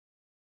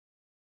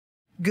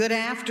Good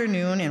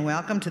afternoon and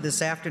welcome to this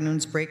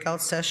afternoon's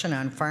breakout session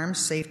on Farm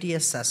Safety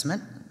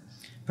Assessment,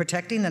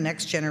 Protecting the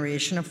Next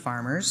Generation of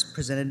Farmers,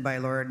 presented by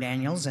Laura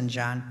Daniels and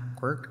John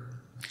Quirk.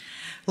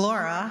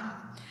 Laura,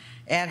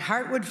 at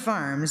Heartwood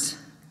Farms,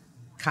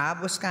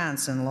 Cobb,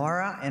 Wisconsin,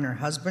 Laura and her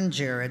husband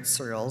Jared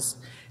Searles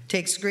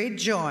takes great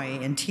joy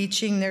in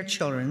teaching their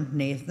children,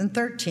 Nathan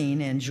 13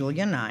 and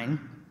Julia 9,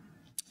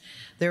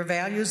 their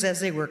values as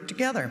they work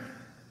together.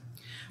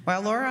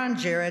 While Laura and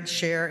Jared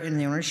share in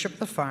the ownership of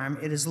the farm,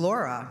 it is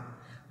Laura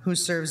who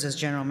serves as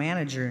general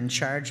manager in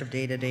charge of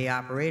day-to-day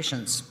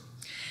operations.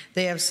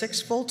 They have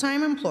 6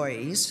 full-time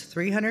employees,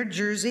 300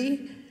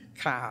 Jersey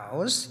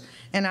cows,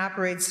 and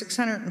operate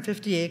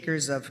 650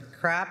 acres of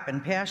crop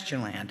and pasture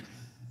land.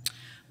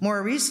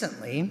 More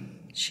recently,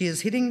 she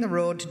is hitting the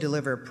road to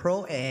deliver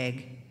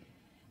pro-ag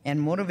and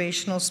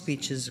motivational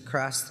speeches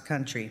across the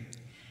country,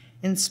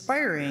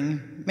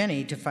 inspiring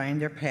many to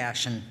find their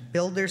passion,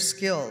 build their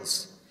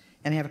skills,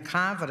 and have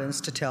confidence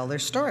to tell their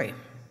story.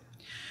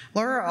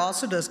 Laura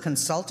also does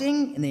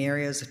consulting in the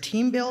areas of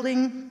team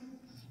building,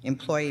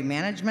 employee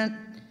management,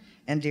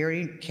 and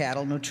dairy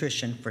cattle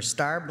nutrition for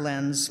Star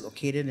Blends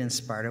located in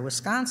Sparta,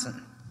 Wisconsin.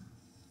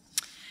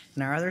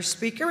 And our other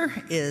speaker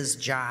is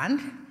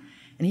John,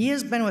 and he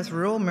has been with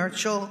Rural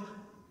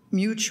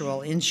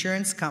Mutual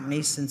Insurance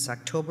Company since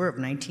October of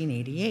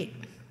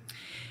 1988.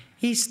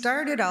 He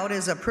started out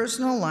as a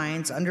personal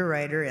lines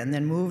underwriter and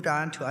then moved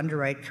on to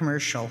underwrite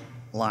commercial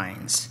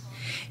lines.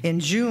 In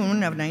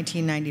June of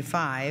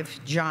 1995,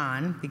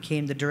 John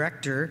became the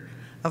Director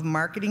of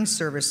Marketing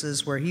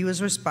Services, where he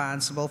was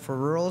responsible for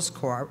Rural's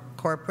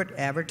corporate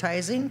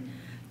advertising,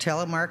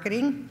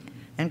 telemarketing,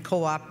 and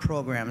co-op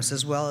programs,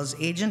 as well as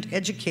agent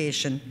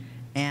education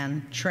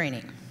and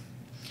training.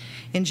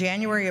 In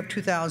January of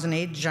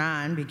 2008,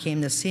 John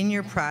became the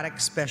Senior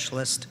Product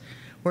Specialist,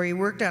 where he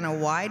worked on a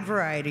wide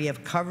variety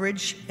of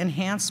coverage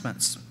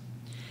enhancements,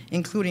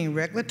 including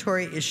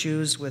regulatory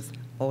issues with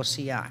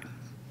OCI.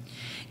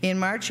 In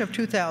March of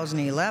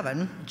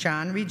 2011,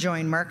 John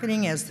rejoined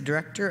marketing as the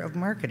Director of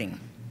Marketing.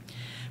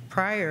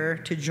 Prior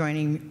to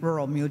joining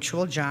Rural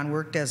Mutual, John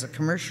worked as a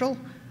commercial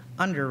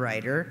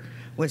underwriter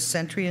with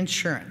Sentry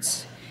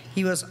Insurance.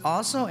 He was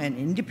also an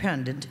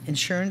independent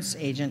insurance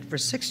agent for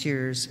 6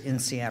 years in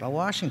Seattle,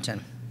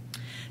 Washington.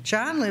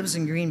 John lives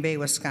in Green Bay,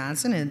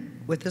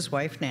 Wisconsin, with his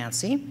wife,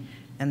 Nancy,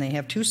 and they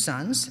have 2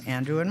 sons,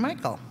 Andrew and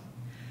Michael.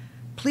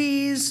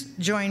 Please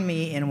join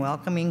me in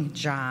welcoming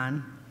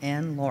John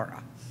and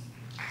Laura.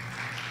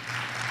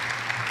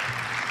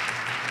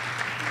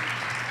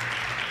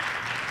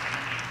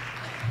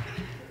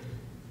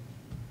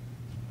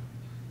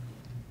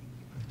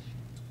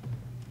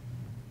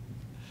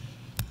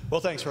 Well,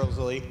 thanks,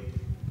 Rosalie.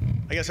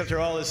 I guess after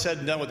all is said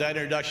and done with that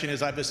introduction,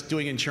 I've been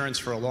doing insurance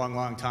for a long,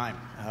 long time,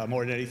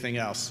 more than anything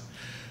else.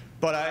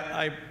 But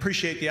I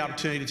appreciate the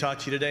opportunity to talk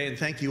to you today, and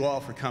thank you all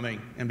for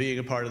coming and being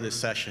a part of this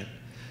session.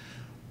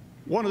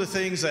 One of the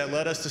things that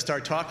led us to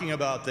start talking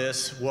about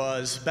this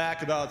was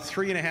back about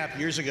 3.5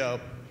 years ago.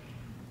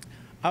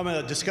 I'm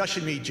a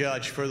discussion meet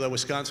judge for the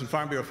Wisconsin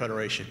Farm Bureau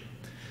Federation,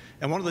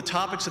 and one of the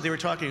topics that they were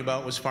talking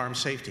about was farm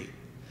safety.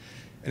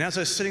 And as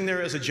I was sitting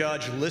there as a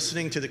judge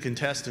listening to the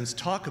contestants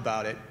talk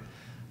about it,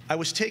 I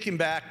was taken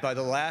back by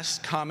the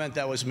last comment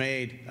that was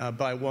made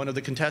by one of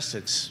the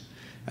contestants.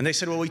 And they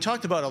said, well, we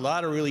talked about a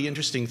lot of really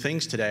interesting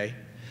things today,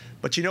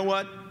 but you know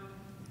what?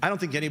 I don't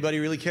think anybody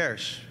really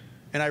cares.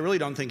 And I really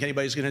don't think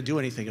anybody's going to do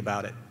anything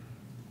about it.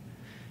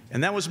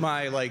 And that was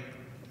my,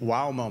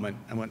 wow moment.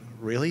 I went,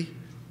 really?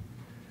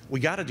 We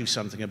got to do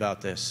something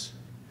about this.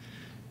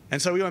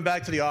 And so we went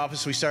back to the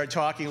office. We started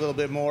talking a little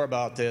bit more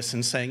about this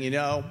and saying, you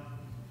know,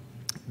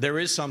 there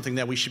is something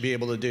that we should be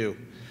able to do.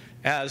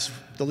 As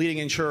the leading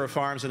insurer of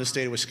farms in the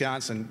state of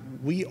Wisconsin,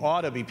 we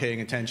ought to be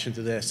paying attention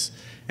to this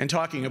and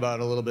talking about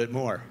it a little bit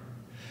more.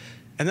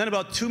 And then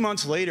about 2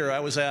 months later, I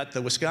was at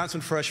the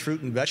Wisconsin Fresh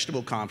Fruit and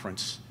Vegetable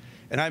Conference,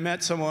 and I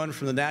met someone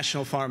from the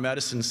National Farm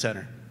Medicine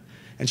Center.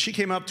 And she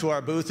came up to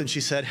our booth and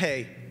she said,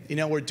 hey, you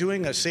know, we're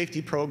doing a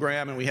safety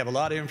program and we have a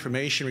lot of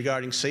information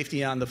regarding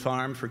safety on the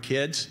farm for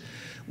kids.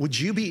 Would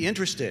you be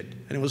interested?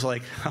 And it was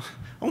like,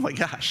 oh my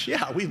gosh,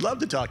 yeah, we'd love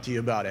to talk to you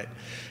about it.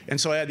 And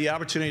so I had the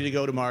opportunity to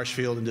go to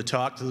Marshfield and to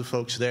talk to the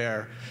folks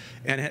there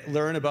and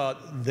learn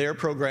about their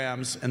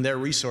programs and their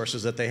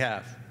resources that they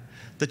have.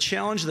 The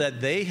challenge that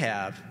they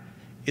have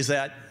is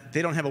that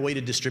they don't have a way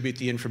to distribute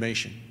the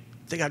information.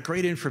 They got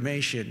great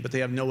information, but they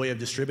have no way of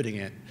distributing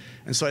it.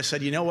 And so I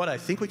said, you know what, I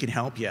think we can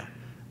help you.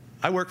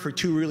 I work for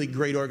 2 really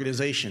great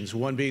organizations,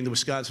 one being the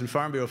Wisconsin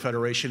Farm Bureau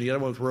Federation, the other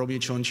one with Rural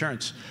Mutual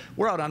Insurance.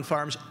 We're out on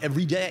farms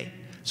every day,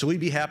 so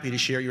we'd be happy to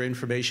share your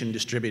information and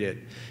distribute it.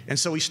 And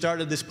so we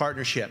started this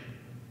partnership,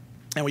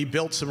 and we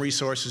built some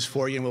resources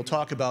for you, and we'll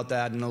talk about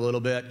that in a little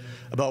bit,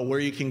 about where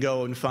you can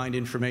go and find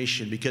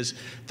information, because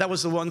that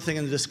was the one thing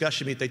in the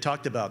discussion meet they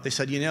talked about. They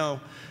said, you know,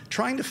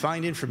 trying to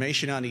find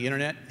information on the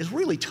internet is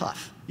really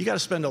tough. You got to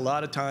spend a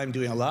lot of time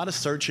doing a lot of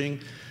searching,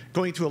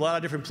 going to a lot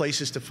of different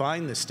places to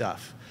find this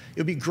stuff. It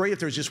would be great if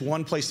there was just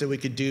one place that we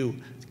could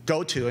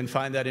go to and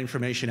find that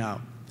information out.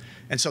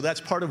 And so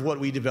that's part of what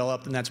we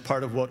developed, and that's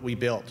part of what we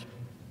built.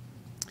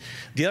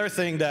 The other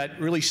thing that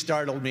really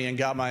startled me and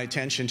got my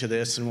attention to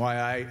this, and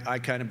why I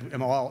kind of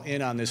am all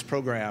in on this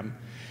program,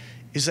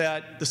 is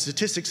that the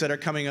statistics that are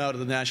coming out of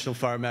the National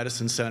Farm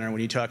Medicine Center when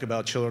you talk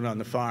about children on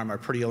the farm are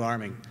pretty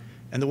alarming.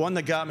 And the one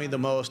that got me the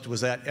most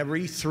was that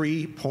every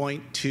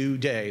 3.2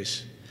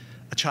 days,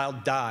 a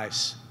child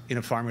dies in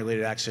a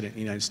farm-related accident in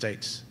the United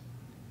States.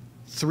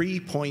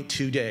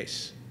 3.2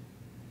 days.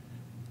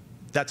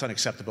 That's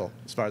unacceptable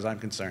as far as I'm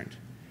concerned.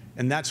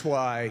 And that's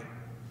why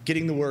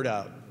getting the word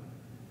out,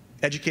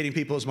 educating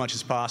people as much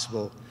as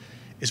possible,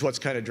 is what's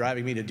kind of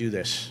driving me to do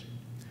this.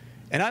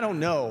 And I don't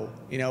know,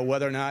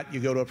 whether or not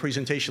you go to a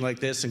presentation like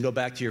this and go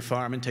back to your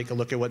farm and take a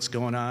look at what's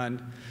going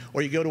on,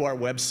 or you go to our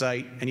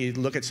website and you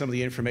look at some of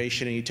the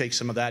information and you take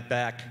some of that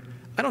back.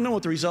 I don't know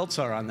what the results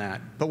are on that,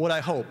 but what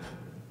I hope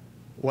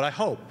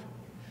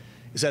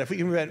is that if we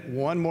can prevent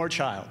one more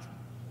child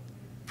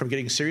from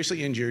getting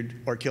seriously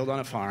injured or killed on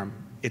a farm,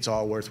 it's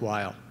all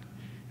worthwhile.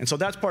 And so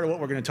that's part of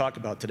what we're going to talk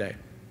about today.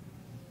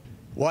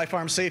 Why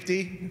farm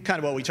safety? Kind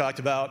of what we talked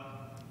about.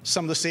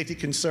 Some of the safety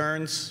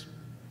concerns.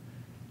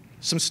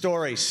 Some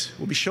stories.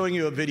 We'll be showing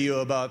you a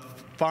video about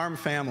farm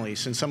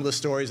families and some of the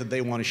stories that they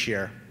want to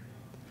share.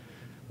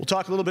 We'll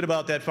talk a little bit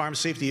about that farm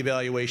safety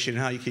evaluation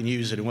and how you can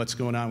use it and what's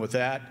going on with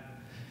that,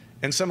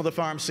 and some of the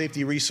farm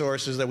safety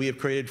resources that we have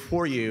created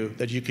for you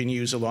that you can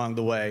use along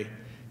the way,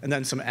 and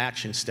then some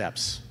action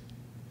steps.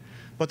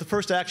 But the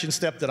first action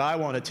step that I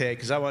want to take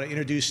is I want to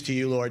introduce to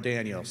you Laura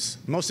Daniels.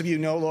 Most of you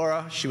know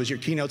Laura. She was your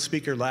keynote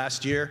speaker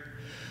last year.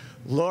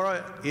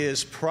 Laura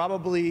is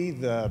probably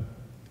the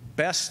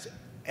best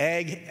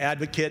ag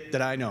advocate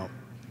that I know,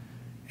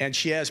 and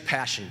she has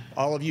passion.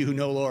 All of you who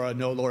know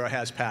Laura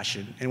has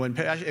passion, and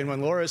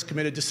when Laura is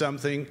committed to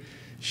something,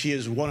 she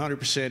is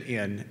 100%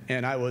 in.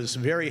 And I was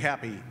very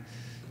happy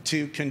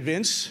to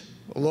convince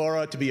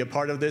Laura to be a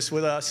part of this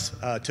with us,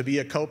 to be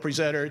a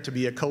co-presenter, to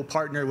be a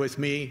co-partner with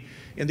me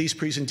in these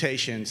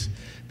presentations,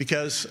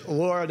 because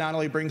Laura not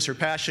only brings her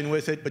passion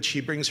with it, but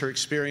she brings her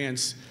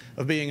experience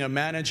of being a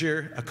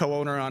manager, a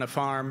co-owner on a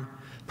farm,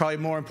 probably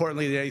more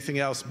importantly than anything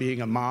else,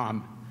 being a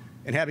mom,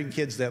 and having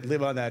kids that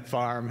live on that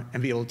farm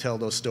and be able to tell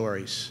those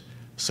stories.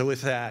 So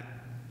with that,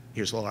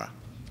 here's Laura.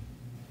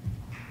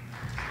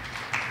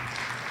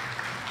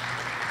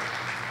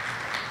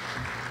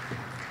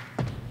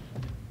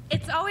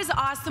 It's always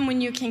awesome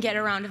when you can get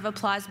a round of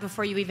applause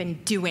before you even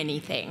do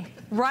anything,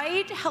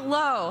 right?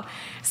 Hello.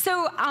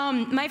 So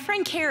my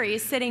friend Carrie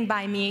is sitting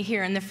by me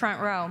here in the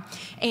front row,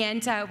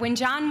 and when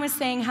John was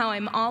saying how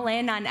I'm all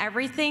in on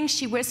everything,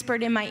 she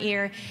whispered in my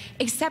ear,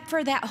 except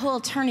for that whole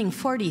turning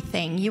 40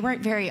 thing. You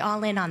weren't very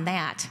all in on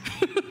that.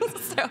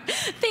 So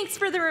thanks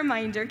for the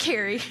reminder,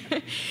 Carrie.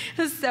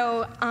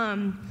 So,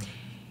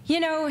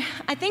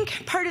 I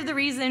think part of the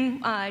reason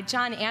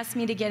John asked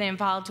me to get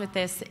involved with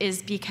this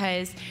is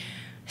because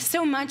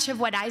so much of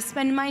what I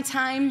spend my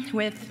time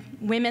with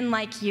women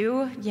like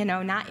you,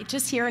 not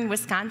just here in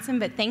Wisconsin,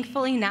 but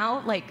thankfully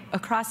now, like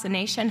across the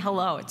nation,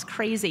 hello, it's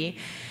crazy.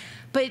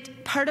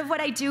 But part of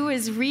what I do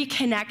is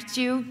reconnect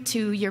you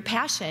to your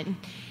passion.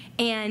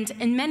 And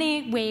in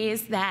many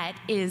ways, that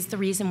is the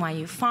reason why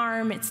you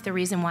farm. It's the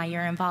reason why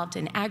you're involved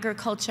in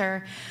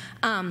agriculture.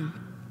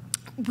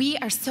 We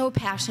are so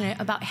passionate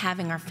about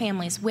having our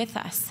families with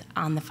us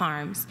on the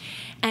farms.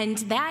 And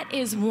that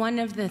is one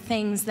of the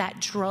things that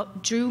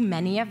drew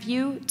many of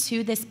you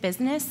to this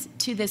business,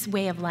 to this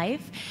way of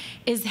life,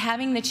 is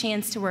having the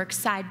chance to work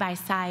side by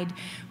side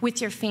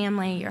with your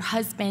family, your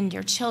husband,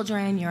 your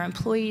children, your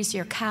employees,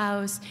 your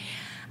cows.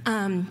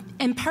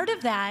 And part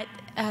of that,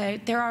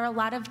 there are a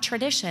lot of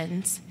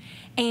traditions.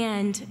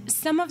 And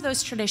some of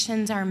those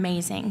traditions are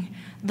amazing.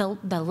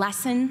 The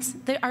lessons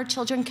that our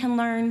children can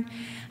learn,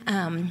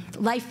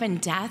 life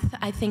and death,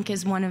 I think,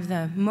 is one of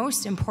the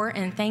most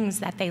important things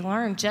that they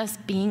learn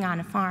just being on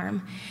a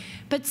farm.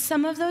 But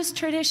some of those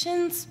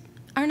traditions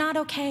are not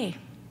okay.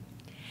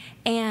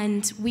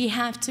 And we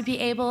have to be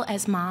able,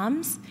 as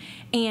moms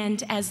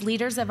and as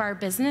leaders of our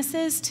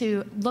businesses,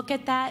 to look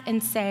at that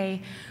and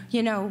say,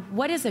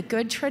 what is a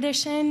good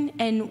tradition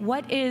and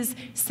what is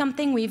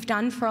something we've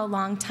done for a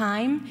long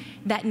time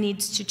that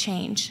needs to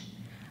change?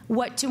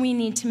 What do we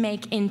need to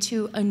make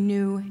into a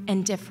new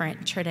and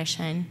different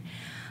tradition?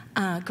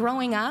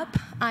 Growing up,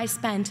 I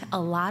spent a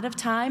lot of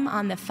time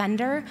on the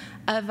fender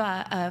of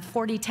a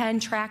 4010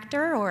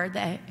 tractor, or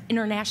the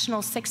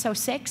International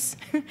 606.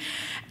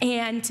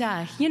 And,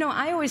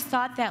 I always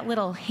thought that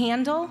little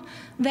handle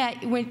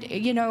that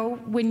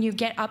when you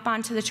get up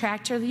onto the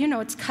tractor,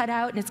 it's cut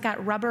out and it's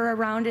got rubber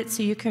around it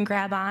so you can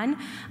grab on.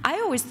 I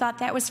always thought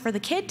that was for the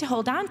kid to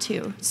hold on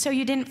to so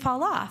you didn't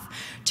fall off.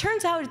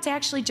 Turns out it's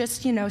actually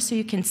just, so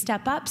you can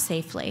step up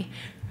safely.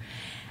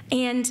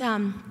 And,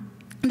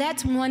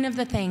 that's one of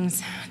the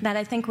things that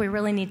I think we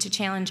really need to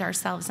challenge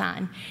ourselves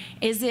on.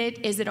 Is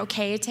it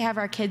okay to have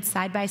our kids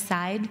side by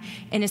side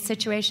in a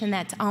situation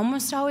that's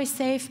almost always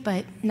safe,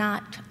 but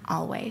not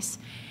always?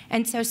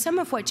 And so some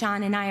of what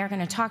John and I are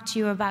going to talk to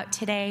you about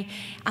today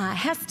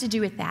has to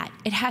do with that.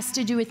 It has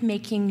to do with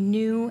making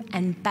new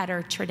and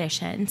better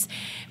traditions.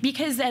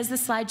 Because as the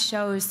slide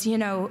shows, you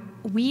know,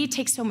 we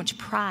take so much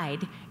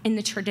pride in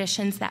the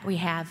traditions that we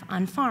have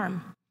on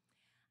farm.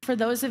 For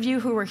those of you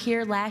who were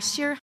here last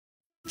year,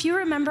 if you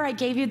remember, I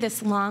gave you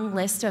this long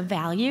list of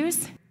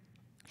values.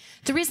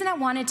 The reason I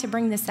wanted to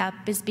bring this up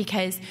is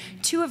because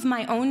two of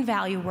my own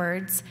value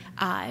words,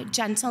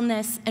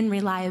 gentleness and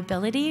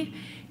reliability,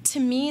 to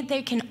me,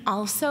 they can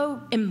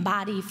also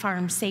embody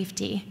farm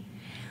safety.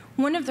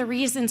 One of the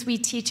reasons we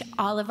teach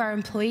all of our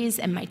employees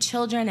and my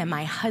children and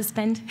my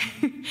husband,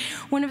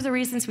 one of the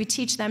reasons we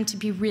teach them to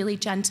be really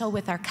gentle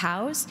with our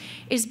cows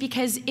is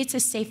because it's a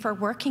safer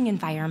working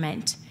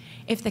environment.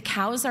 If the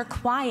cows are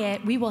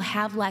quiet, we will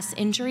have less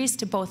injuries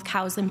to both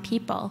cows and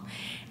people.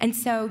 And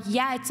so,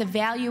 yeah, it's a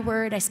value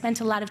word. I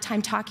spent a lot of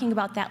time talking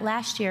about that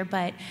last year,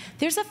 but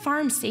there's a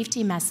farm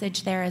safety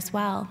message there as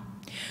well.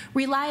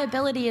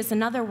 Reliability is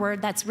another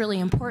word that's really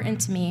important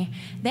to me.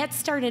 That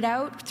started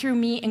out through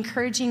me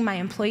encouraging my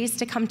employees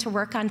to come to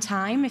work on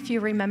time. If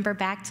you remember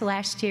back to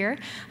last year,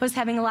 I was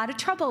having a lot of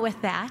trouble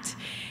with that.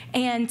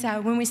 And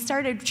when we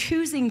started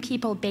choosing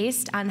people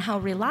based on how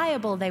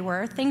reliable they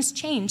were, things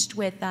changed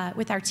with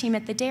our team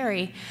at the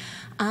dairy.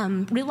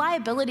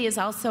 Reliability is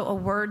also a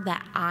word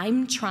that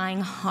I'm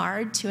trying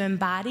hard to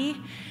embody.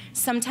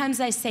 Sometimes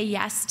I say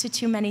yes to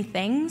too many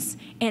things,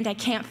 and I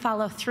can't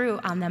follow through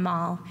on them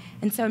all.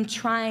 And so I'm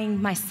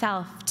trying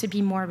myself to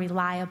be more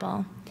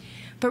reliable.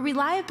 But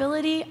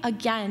reliability,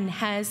 again,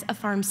 has a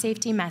farm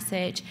safety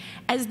message.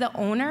 As the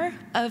owner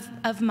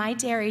of my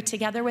dairy,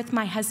 together with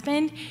my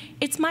husband,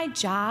 it's my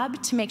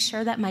job to make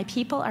sure that my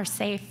people are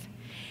safe.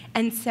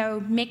 And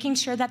so making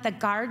sure that the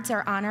guards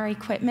are on our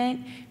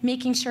equipment,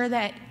 making sure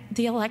that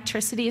the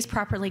electricity is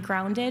properly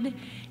grounded,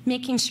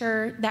 making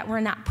sure that we're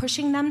not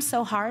pushing them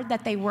so hard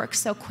that they work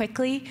so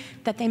quickly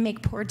that they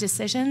make poor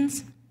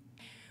decisions.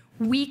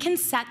 We can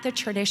set the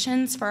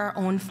traditions for our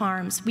own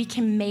farms. We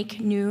can make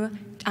new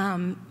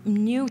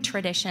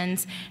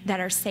traditions that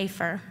are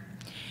safer.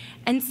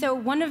 And so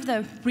one of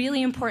the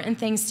really important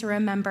things to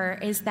remember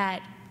is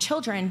that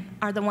children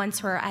are the ones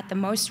who are at the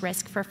most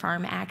risk for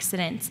farm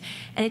accidents.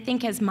 And I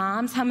think as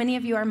moms, how many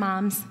of you are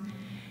moms?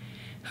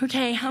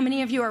 Okay, how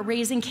many of you are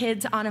raising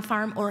kids on a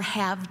farm or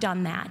have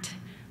done that?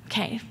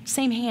 Okay,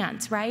 same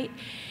hands, right?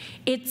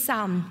 It's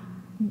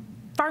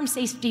farm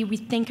safety, we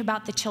think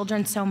about the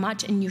children so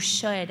much, and you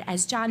should.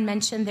 As John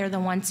mentioned, they're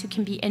the ones who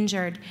can be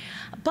injured.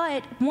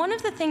 But one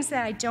of the things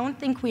that I don't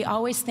think we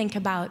always think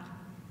about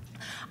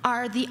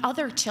are the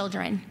other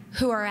children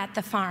who are at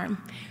the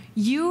farm.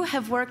 You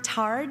have worked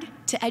hard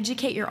to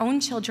educate your own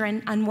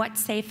children on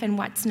what's safe and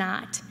what's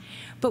not.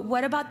 But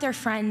what about their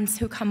friends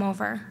who come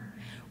over?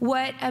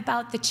 What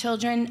about the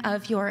children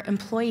of your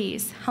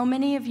employees? How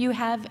many of you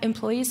have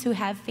employees who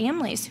have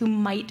families who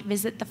might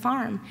visit the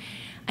farm?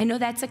 I know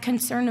that's a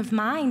concern of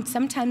mine.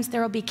 Sometimes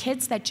there will be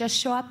kids that just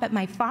show up at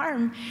my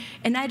farm,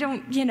 and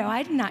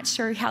I'm not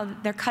sure how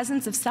they're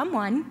cousins of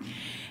someone.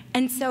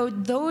 And so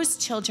those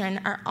children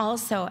are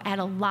also at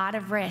a lot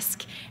of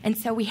risk. And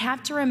so we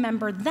have to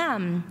remember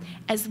them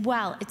as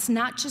well. It's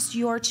not just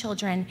your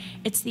children,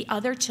 it's the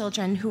other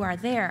children who are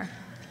there.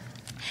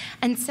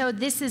 And so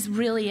this is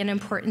really an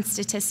important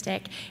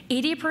statistic.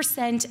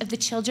 80% of the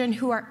children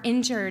who are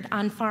injured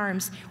on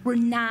farms were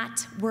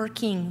not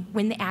working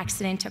when the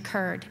accident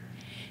occurred.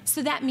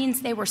 So that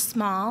means they were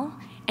small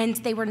and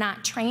they were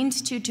not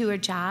trained to do a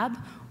job,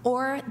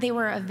 or they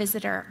were a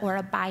visitor or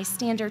a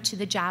bystander to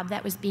the job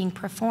that was being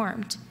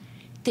performed.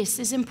 This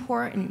is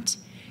important.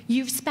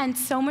 You've spent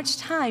so much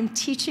time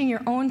teaching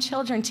your own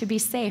children to be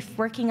safe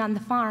working on the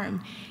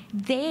farm.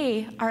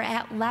 They are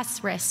at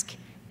less risk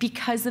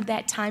because of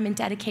that time and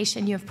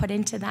dedication you have put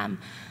into them.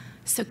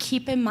 So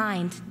keep in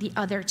mind the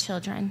other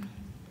children.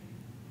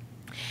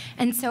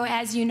 And so,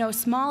 as you know,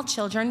 small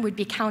children would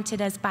be counted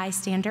as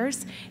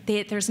bystanders.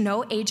 There's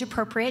no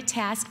age-appropriate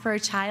task for a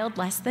child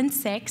less than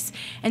 6.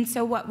 And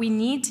so what we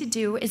need to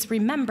do is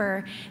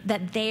remember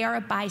that they are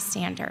a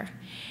bystander.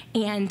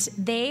 And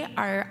they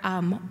are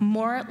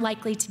more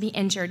likely to be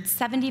injured.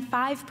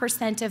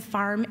 75% of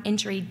farm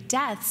injury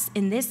deaths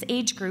in this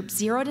age group,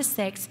 0 to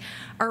 6,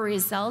 are a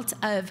result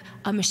of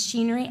a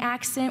machinery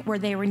accident where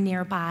they were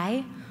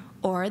nearby,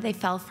 or they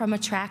fell from a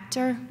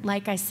tractor,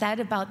 like I said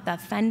about the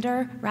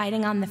fender,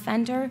 riding on the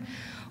fender,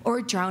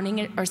 or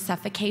drowning or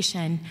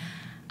suffocation.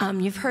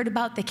 You've heard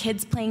about the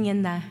kids playing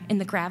in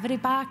the gravity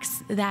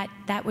box.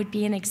 That would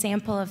be an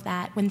example of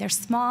that. When they're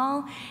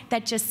small,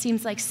 that just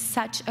seems like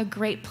such a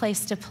great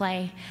place to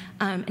play,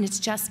 and it's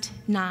just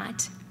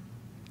not.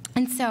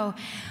 And so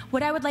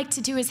what I would like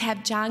to do is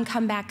have John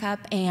come back up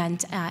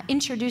and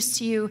introduce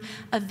to you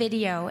a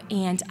video.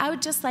 And I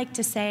would just like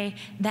to say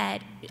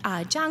that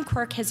John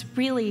Quirk has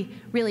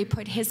really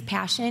put his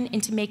passion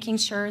into making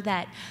sure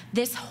that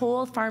this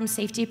whole farm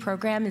safety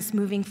program is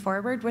moving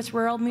forward with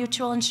rural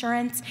mutual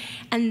insurance,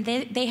 and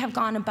they have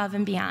gone above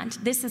and beyond.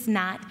 This is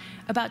not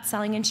about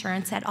selling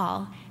insurance at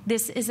all.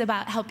 This is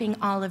about helping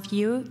all of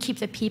you keep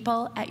the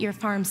people at your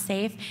farm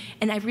safe,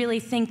 and I really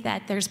think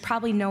that there's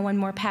probably no one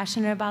more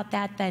passionate about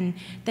that than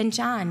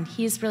John.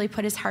 He's really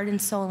put his heart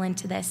and soul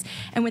into this.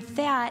 And with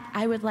that,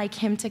 I would like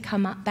him to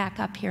come back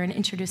up here and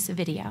introduce the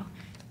video.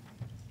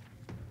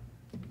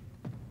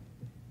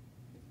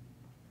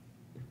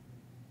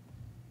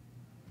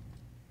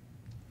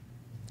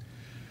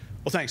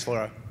 Well, thanks,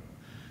 Laura.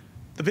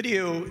 The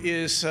video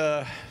is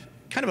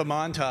kind of a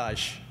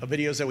montage of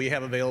videos that we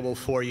have available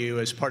for you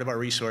as part of our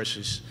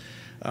resources.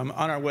 On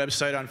our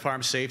website on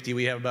farm safety,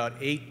 we have about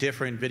 8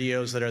 different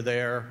videos that are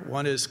there.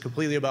 One is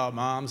completely about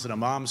moms and a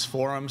mom's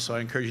forum, so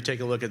I encourage you to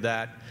take a look at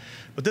that.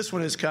 But this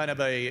one is kind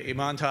of a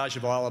montage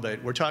of all of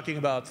it. We're talking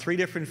about 3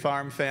 different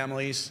farm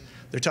families.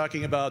 They're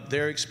talking about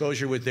their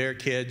exposure with their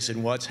kids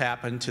and what's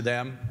happened to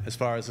them as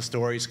far as the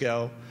stories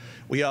go.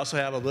 We also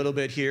have a little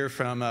bit here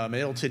from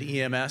Middleton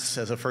EMS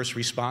as a first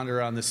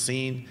responder on the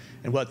scene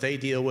and what they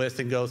deal with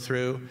and go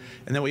through.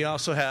 And then we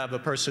also have a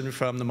person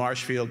from the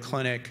Marshfield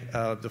Clinic,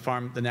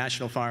 the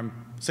National Farm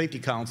Safety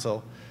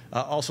Council,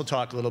 also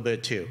talk a little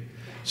bit too.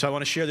 So I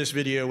want to share this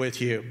video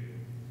with you.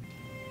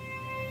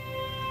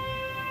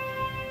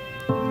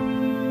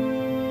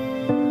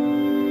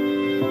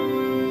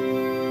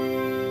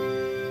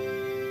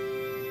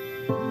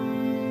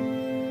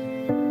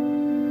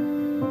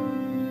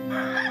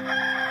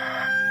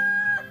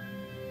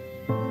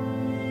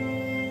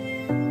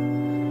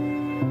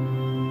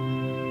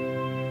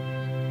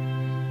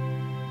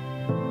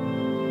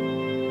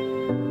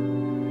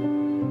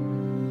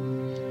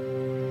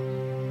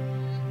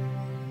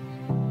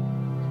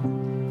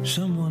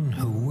 Someone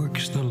who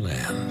works the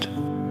land.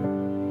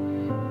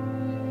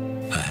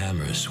 A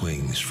hammer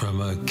swings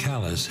from a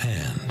callous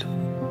hand.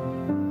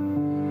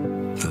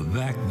 The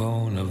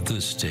backbone of the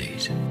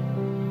state.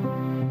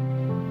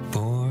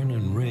 Born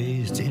and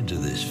raised into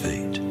this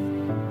fate.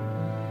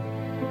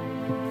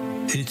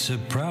 It's a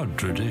proud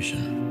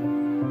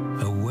tradition,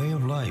 a way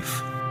of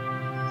life.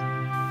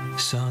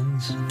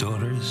 Sons,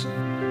 daughters,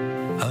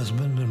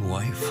 husband and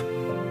wife.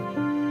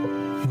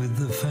 With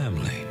the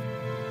family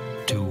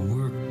to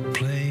work,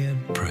 play,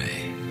 and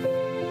pray,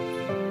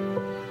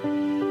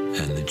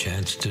 and the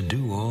chance to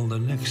do all the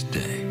next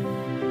day.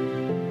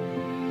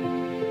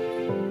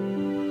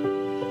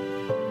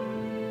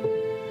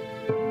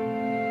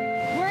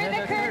 We're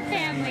the Quirk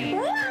family.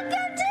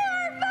 Welcome to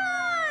our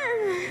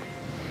farm!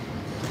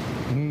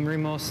 The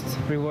most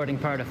rewarding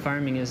part of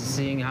farming is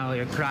seeing how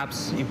your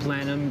crops, you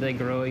plant them, they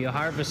grow, you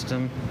harvest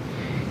them,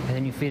 and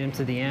then you feed them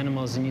to the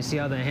animals, and you see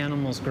how the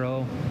animals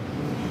grow.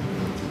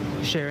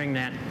 Sharing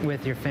that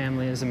with your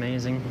family is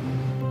amazing.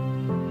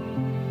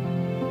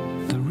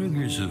 The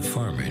rigors of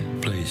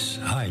farming place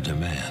high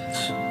demands.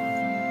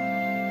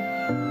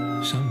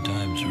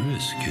 Sometimes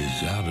risk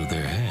is out of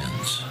their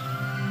hands.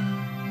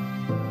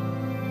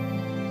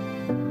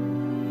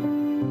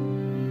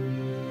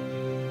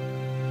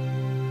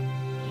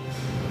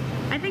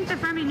 I think the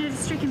farming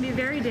industry can be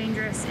very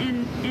dangerous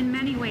in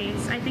many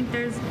ways. I think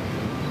there's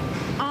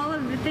all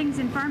of the things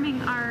in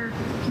farming are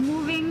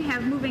moving,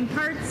 have moving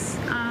parts,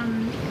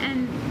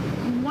 and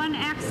one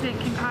accident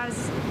can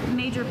cause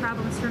major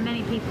problems for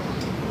many people.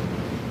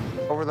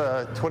 Over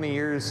the 20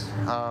 years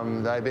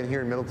that I've been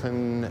here in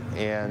Middleton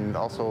and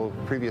also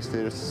previous to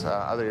this,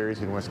 other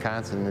areas in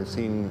Wisconsin, I've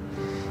seen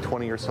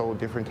 20 or so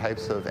different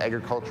types of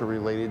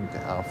agriculture-related,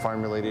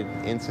 farm-related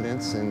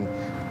incidents, and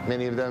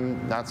many of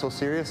them not so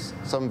serious,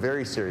 some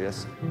very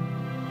serious.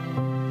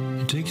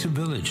 It takes a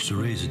village to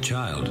raise a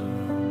child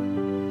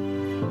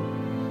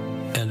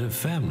and a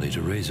family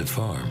to raise a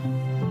farm.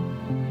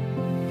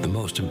 The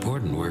most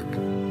important work,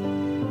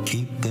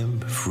 keep them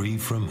free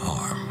from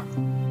harm.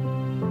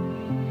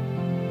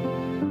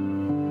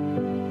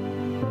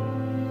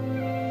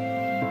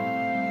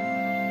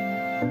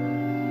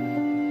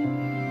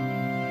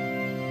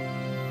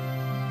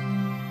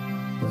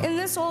 In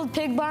this old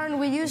pig barn,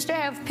 we used to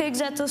have pigs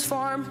at this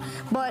farm,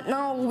 but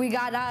now we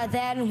got out of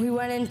that and we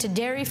went into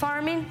dairy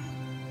farming.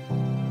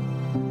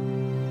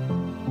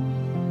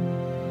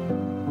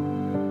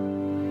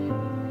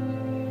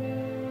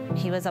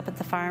 He was up at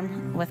the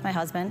farm with my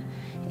husband,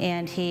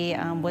 and he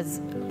was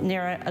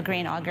near a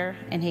grain auger,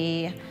 and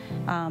he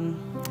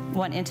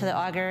went into the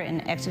auger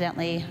and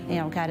accidentally,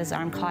 got his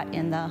arm caught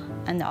in the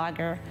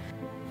auger.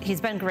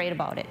 He's been great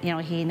about it.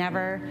 He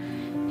never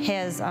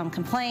has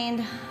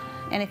complained,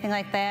 anything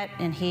like that,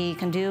 and he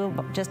can do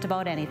just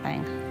about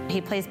anything.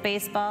 He plays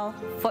baseball,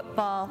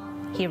 football,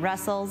 he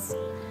wrestles,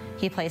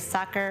 he plays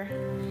soccer,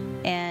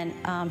 and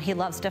he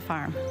loves to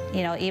farm.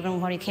 Even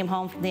when he came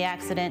home from the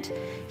accident,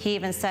 he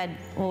even said,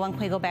 well, when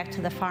can we go back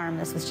to the farm?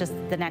 This was just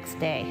the next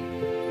day.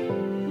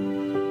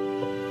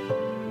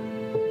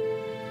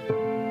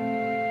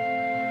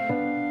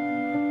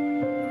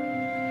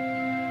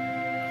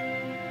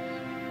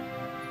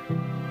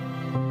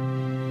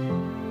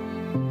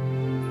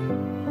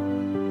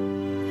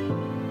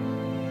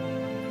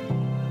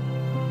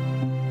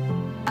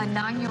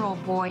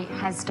 9-year-old boy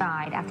has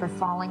died after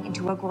falling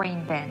into a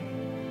grain bin.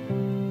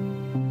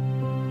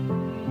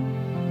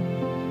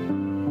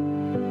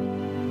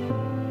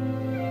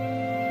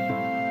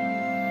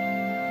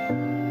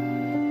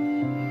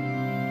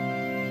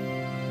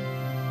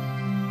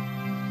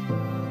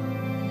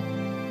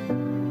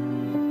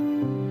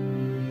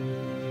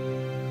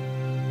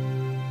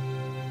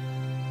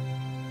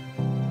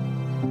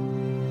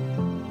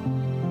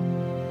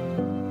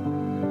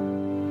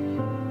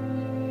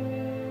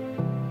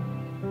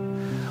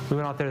 We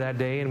went out there that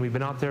day, and we've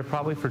been out there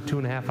probably for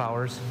 2.5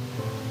 hours.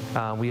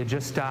 We had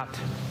just stopped,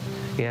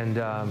 and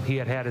he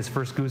had had his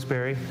first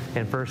gooseberry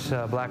and first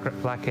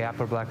black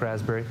cap or black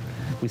raspberry.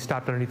 We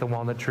stopped underneath a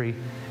walnut tree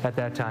at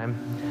that time,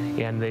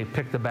 and they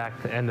picked the back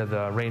end of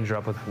the Ranger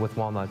up with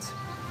walnuts.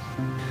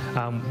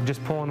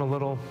 Just pulling a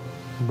little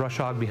brush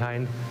hog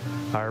behind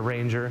our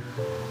Ranger,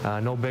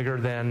 no bigger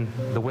than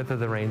the width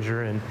of the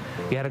Ranger, and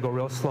you had to go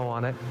real slow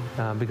on it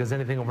because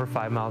anything over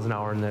 5 miles an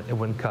hour, and it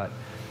wouldn't cut.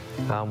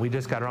 We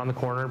just got around the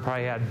corner,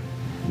 probably had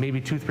maybe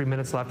 2-3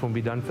 minutes left when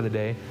we'd be done for the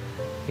day,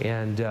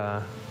 and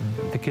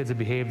the kids had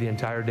behaved the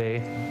entire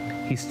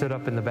day. He stood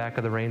up in the back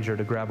of the Ranger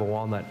to grab a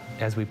walnut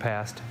as we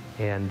passed,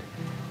 and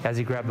as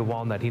he grabbed the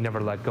walnut, he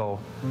never let go,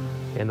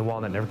 and the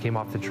walnut never came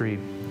off the tree,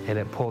 and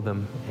it pulled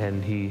him,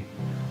 and he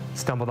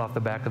stumbled off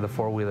the back of the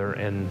four-wheeler,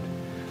 and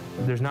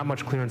there's not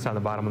much clearance on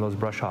the bottom of those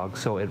brush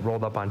hogs, so it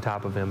rolled up on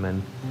top of him,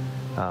 and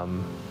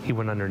he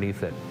went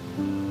underneath it.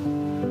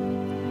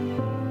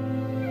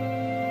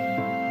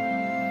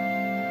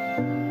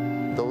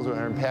 Those who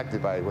are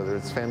impacted by it, whether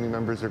it's family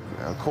members or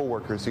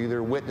co-workers who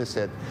either witness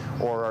it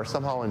or are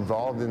somehow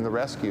involved in the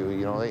rescue,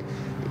 you know,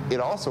 it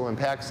also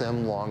impacts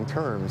them long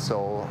term.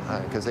 So,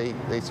 because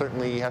they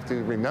certainly have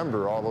to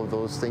remember all of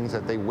those things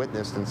that they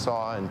witnessed and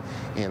saw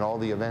and all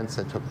the events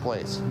that took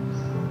place.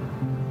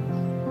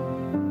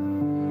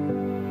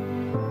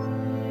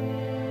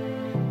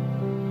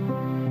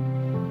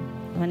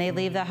 When they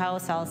leave the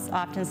house, I'll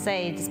often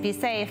say, just be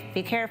safe,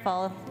 be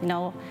careful, you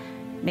know,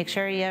 make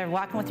sure you're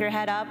walking with your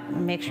head up,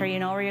 make sure you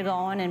know where you're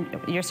going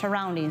and your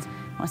surroundings.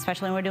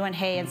 Especially when we're doing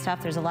hay and stuff,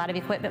 there's a lot of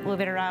equipment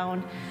moving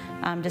around.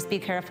 Just be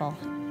careful.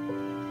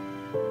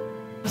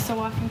 So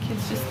often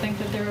kids just think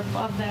that they're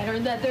above that or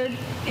that they're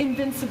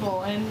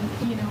invincible, and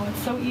you know,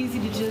 it's so easy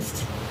to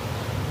just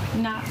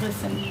not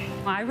listen.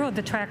 I rode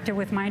the tractor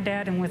with my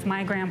dad and with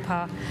my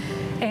grandpa,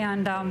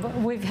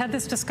 and we've had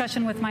this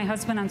discussion with my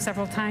husband on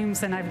several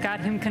times, and I've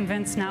got him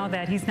convinced now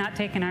that he's not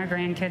taking our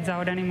grandkids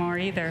out anymore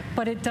either.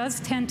 But it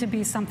does tend to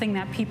be something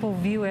that people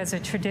view as a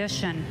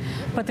tradition,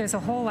 but there's a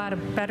whole lot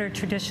of better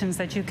traditions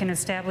that you can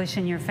establish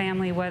in your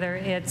family, whether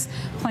it's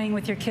playing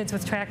with your kids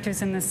with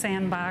tractors in the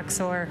sandbox,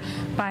 or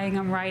buying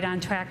them ride on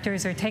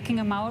tractors, or taking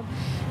them out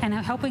and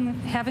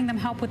having them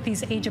help with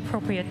these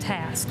age-appropriate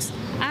tasks.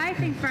 I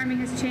think farming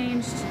has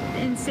changed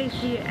in safety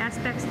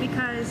aspects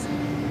because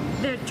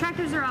the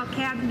tractors are all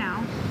cabbed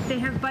now. They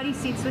have buddy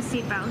seats with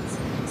seat belts.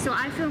 So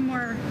I feel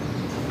more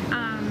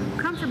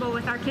comfortable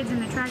with our kids in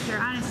the tractor,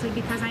 honestly,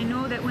 because I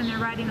know that when they're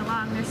riding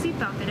along, they're seat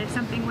belted. If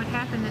something would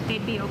happen, that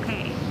they'd be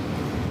okay.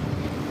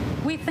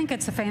 We think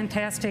it's a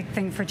fantastic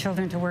thing for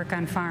children to work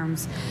on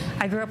farms.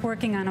 I grew up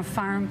working on a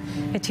farm.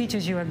 It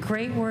teaches you a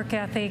great work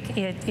ethic.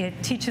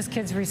 It teaches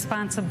kids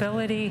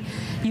responsibility.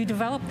 You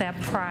develop that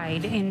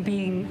pride in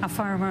being a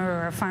farmer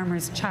or a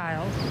farmer's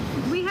child.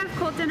 We have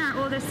Colton, our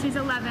oldest. He's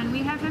 11. We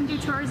have him do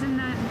chores in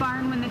the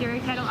barn when the dairy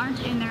cattle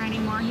aren't in there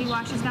anymore. He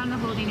washes down the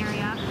holding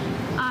area.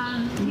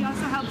 He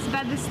also helps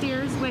bed the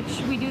steers,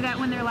 which we do that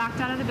when they're locked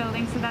out of the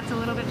building, so that's a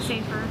little bit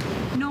safer.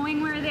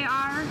 Knowing where they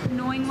are,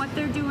 knowing what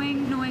they're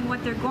doing, knowing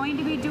what they're going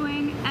to be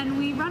doing, and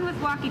we run with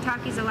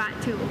walkie-talkies a lot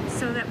too,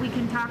 so that we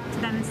can talk to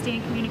them and stay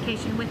in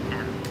communication with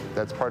them.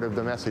 That's part of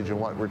the message, and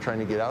what we're trying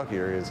to get out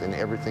here is in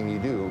everything you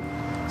do,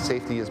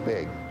 safety is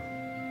big.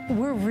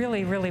 We're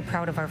really, really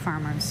proud of our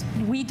farmers.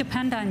 We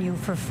depend on you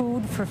for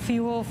food, for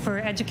fuel, for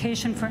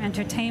education, for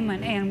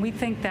entertainment, and we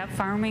think that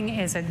farming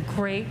is a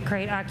great,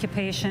 great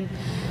occupation.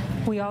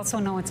 We also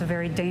know it's a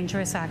very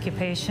dangerous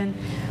occupation.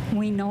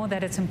 We know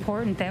that it's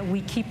important that we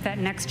keep that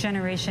next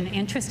generation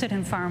interested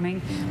in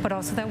farming, but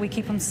also that we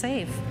keep them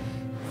safe.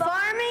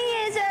 Farming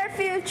is our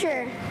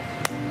future.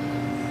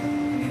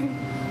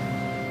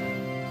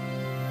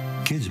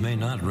 Kids may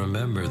not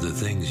remember the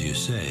things you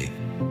say,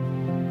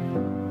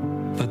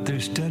 but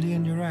they're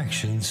studying your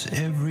actions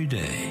every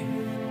day.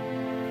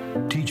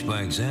 Teach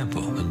by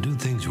example and do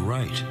things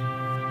right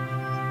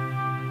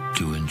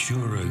to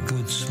ensure a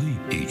good sleep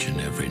each and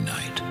every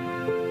night.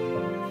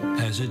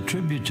 As a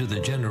tribute to the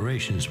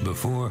generations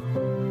before,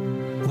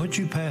 what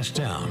you pass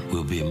down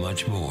will be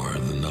much more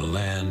than the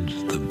land,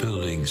 the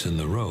buildings, and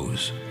the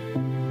rows.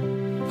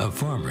 A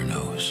farmer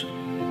knows.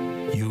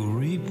 You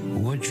reap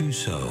what you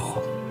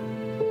sow.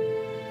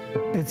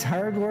 It's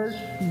hard work,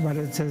 but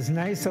it's as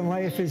nice a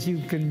life as you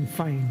can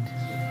find.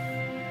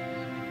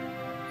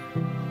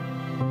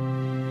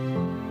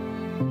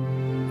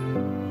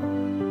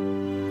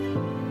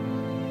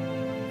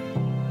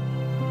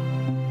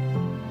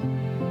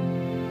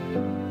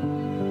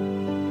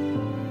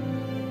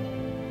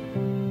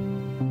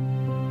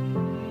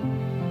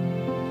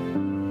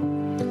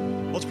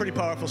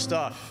 pretty powerful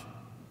stuff.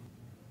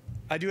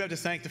 I do have to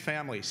thank the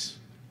families,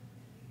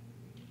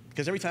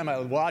 because every time I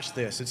watch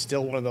this, it's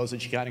still one of those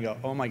that you kind of go,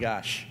 oh my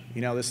gosh,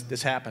 you know,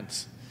 this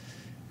happens.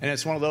 And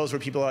it's one of those where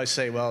people always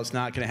say, well, it's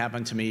not going to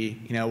happen to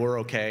me. You know, we're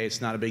okay. It's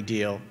not a big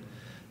deal.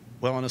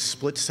 Well, in a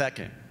split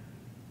second,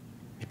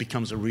 it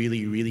becomes a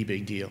really, really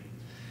big deal.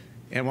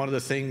 And one of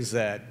the things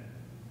that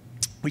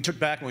we took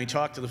back when we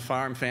talked to the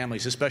farm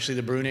families, especially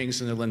the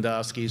Brunings and the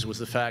Lindowskis, was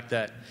the fact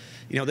that,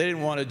 you know, they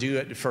didn't want to do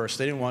it at first.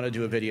 They didn't want to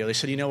do a video. They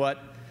said, you know what?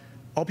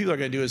 All people are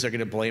going to do is they're going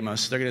to blame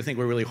us. They're going to think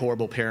we're really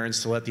horrible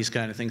parents to let these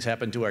kind of things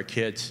happen to our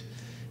kids.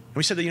 And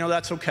we said, you know,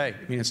 that's okay.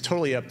 I mean, it's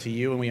totally up to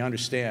you, and we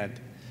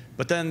understand.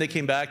 But then they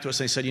came back to us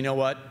and they said, you know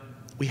what?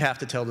 We have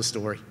to tell the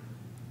story.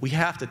 We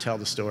have to tell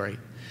the story.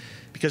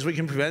 Because we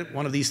can prevent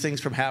one of these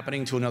things from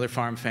happening to another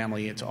farm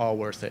family. It's all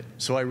worth it.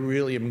 So I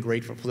really am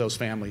grateful for those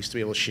families to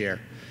be able to share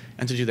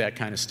and to do that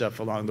kind of stuff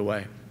along the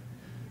way.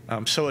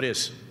 So it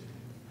is.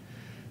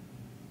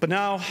 But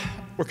now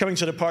we're coming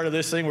to the part of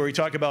this thing where we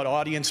talk about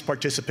audience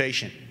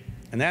participation.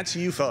 And that's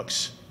you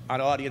folks on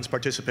audience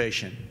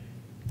participation.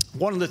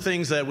 One of the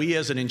things that we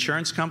as an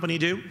insurance company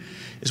do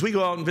is we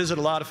go out and visit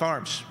a lot of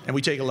farms, and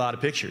we take a lot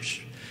of pictures.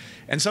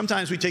 And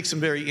sometimes we take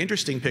some very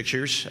interesting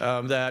pictures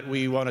that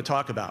we want to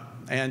talk about.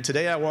 And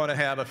today I want to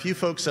have a few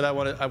folks that I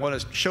want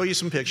to show you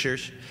some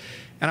pictures.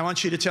 And I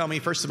want you to tell me,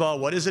 first of all,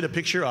 what is it a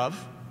picture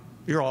of?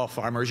 You're all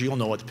farmers. You'll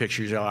know what the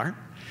pictures are.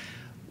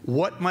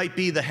 What might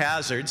be the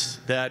hazards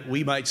that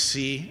we might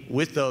see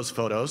with those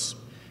photos,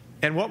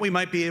 and what we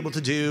might be able to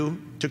do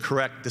to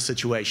correct the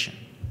situation.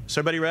 So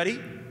everybody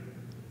ready?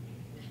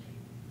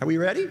 Are we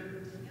ready?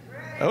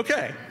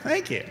 Okay,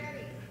 thank you.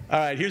 All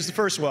right, here's the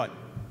first one.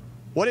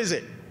 What is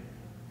it?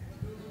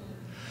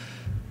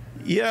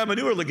 Yeah,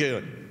 manure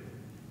lagoon.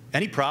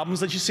 Any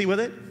problems that you see with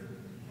it?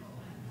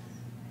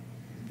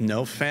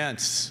 No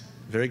fence.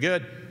 Very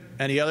good.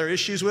 Any other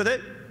issues with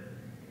it?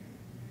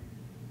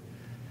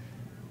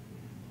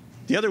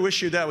 The other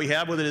issue that we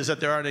have with it is that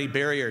there aren't any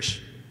barriers.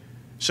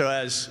 So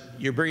as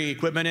you're bringing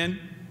equipment in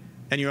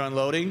and you're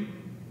unloading,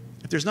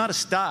 if there's not a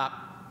stop,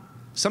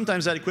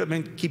 sometimes that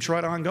equipment keeps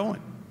right on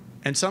going.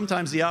 And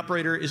sometimes the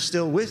operator is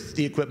still with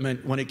the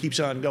equipment when it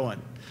keeps on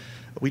going.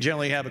 We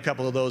generally have a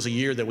couple of those a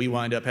year that we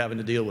wind up having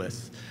to deal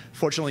with.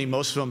 Fortunately,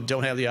 most of them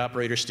don't have the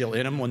operator still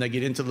in them when they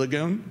get into the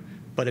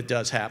lagoon, but it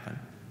does happen.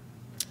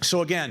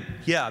 So again,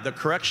 yeah, the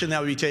correction that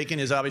would be taken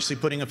is obviously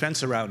putting a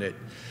fence around it.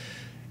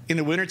 In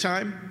the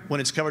wintertime,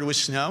 when it's covered with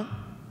snow,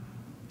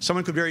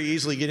 someone could very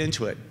easily get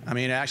into it. I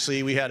mean,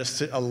 actually, we had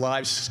a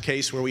live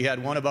case where we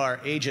had one of our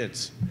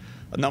agents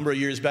a number of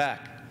years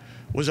back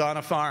was on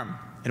a farm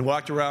and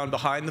walked around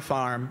behind the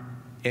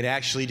farm and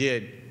actually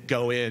did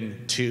go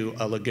into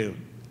a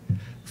lagoon.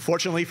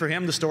 Fortunately for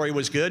him, the story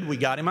was good. We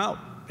got him out,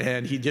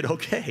 and he did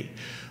okay.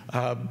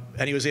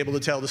 And he was able to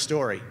tell the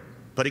story.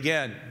 But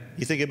again,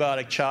 you think about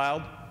a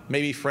child,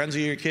 maybe friends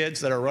of your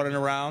kids that are running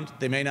around.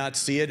 They may not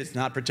see it. It's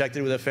not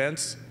protected with a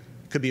fence.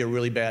 It could be a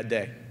really bad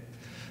day.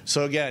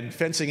 So again,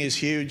 fencing is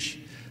huge.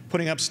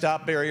 Putting up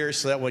stop barriers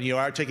so that when you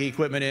are taking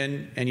equipment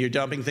in and you're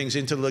dumping things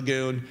into the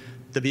lagoon,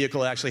 the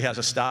vehicle actually has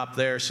a stop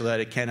there so that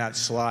it cannot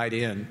slide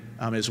in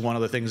is one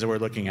of the things that we're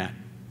looking at.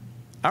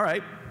 All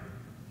right,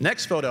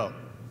 next photo.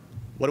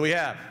 What do we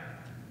have?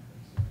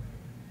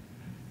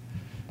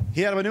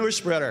 He had a manure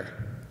spreader.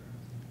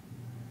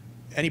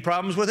 Any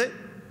problems with it?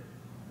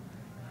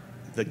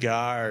 The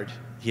guard,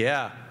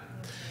 yeah.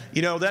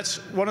 You know, that's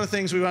one of the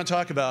things we want to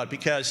talk about,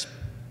 because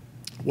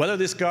whether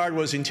this guard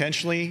was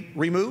intentionally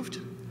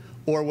removed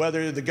or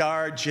whether the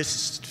guard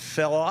just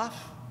fell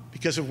off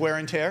because of wear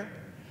and tear,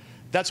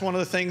 that's one of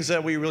the things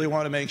that we really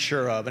want to make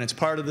sure of, and it's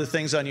part of the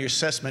things on your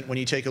assessment when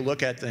you take a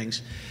look at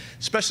things,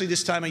 especially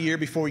this time of year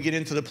before we get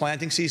into the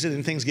planting season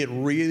and things get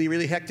really,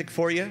 really hectic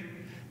for you.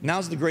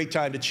 Now's the great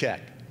time to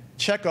check.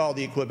 Check all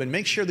the equipment.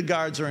 Make sure the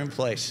guards are in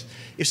place.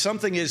 If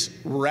something is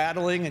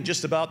rattling and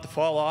just about to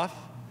fall off,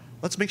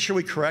 let's make sure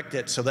we correct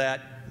it so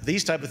that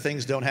these type of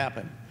things don't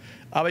happen.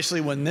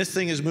 Obviously, when this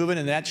thing is moving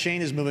and that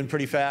chain is moving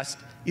pretty fast,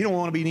 you don't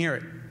want to be near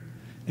it.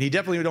 And you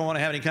definitely don't want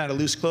to have any kind of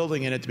loose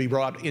clothing in it to be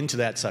brought into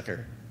that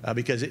sucker,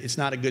 because it's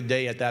not a good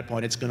day at that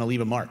point. It's going to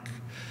leave a mark.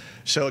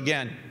 So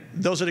again,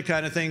 those are the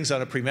kind of things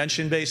on a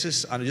prevention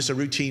basis, on just a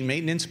routine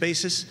maintenance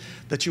basis,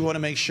 that you want to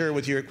make sure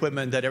with your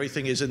equipment that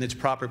everything is in its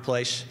proper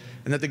place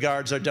and that the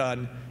guards are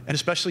done. And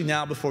especially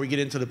now before we get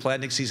into the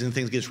planting season,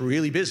 things get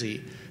really busy,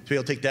 to be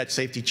able to take that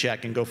safety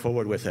check and go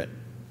forward with it.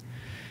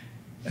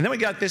 And then we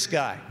got this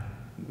guy.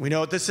 We know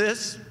what this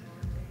is?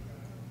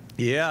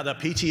 Yeah, the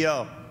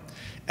PTO.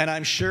 And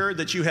I'm sure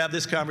that you have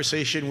this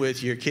conversation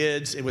with your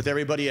kids and with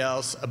everybody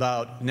else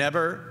about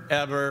never,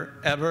 ever,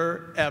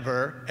 ever,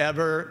 ever,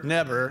 ever,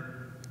 never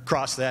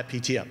cross that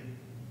PTO.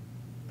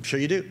 I'm sure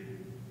you do.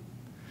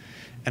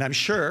 And I'm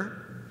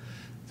sure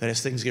that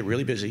as things get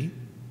really busy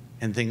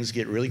and things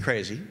get really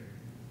crazy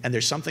and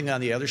there's something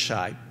on the other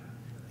side,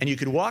 and you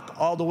could walk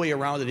all the way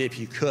around it if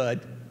you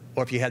could,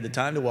 or if you had the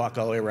time to walk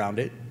all the way around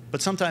it,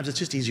 but sometimes it's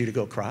just easier to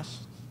go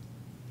across.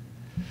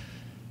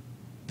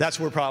 That's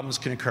where problems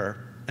can occur,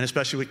 and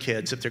especially with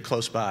kids if they're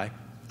close by.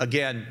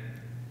 Again,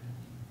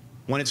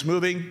 When it's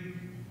moving,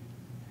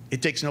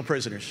 it takes no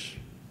prisoners.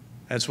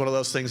 That's one of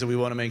those things that we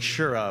want to make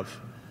sure of,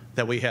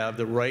 that we have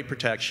the right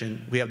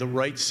protection, we have the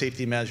right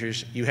safety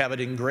measures. You have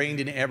it ingrained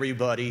in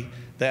everybody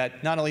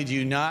that not only do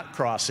you not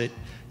cross it,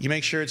 you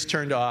make sure it's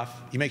turned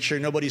off, you make sure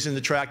nobody's in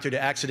the tractor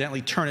to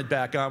accidentally turn it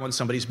back on when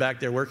somebody's back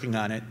there working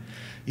on it.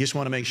 You just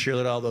want to make sure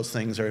that all those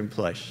things are in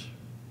place.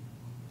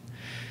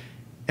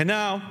 And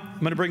now, I'm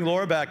going to bring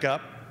Laura back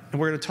up,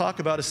 and we're going to talk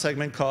about a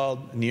segment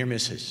called Near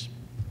Misses.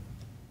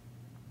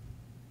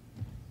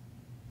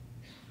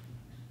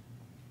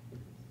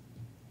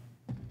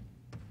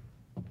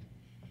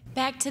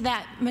 Back to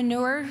that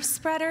manure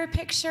spreader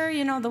picture,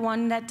 you know, the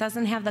one that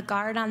doesn't have the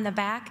guard on the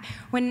back.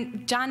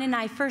 When John and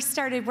I first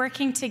started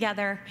working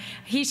together,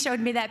 he showed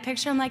me that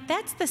picture. I'm like,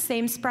 that's the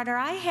same spreader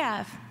I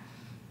have.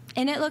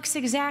 And it looks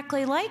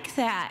exactly like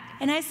that.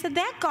 And I said,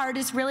 that guard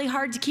is really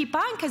hard to keep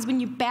on because when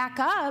you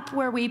back up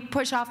where we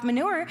push off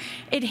manure,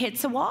 it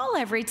hits a wall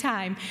every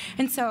time.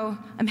 And so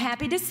I'm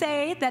happy to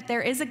say that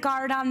there is a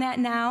guard on that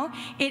now.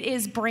 It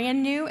is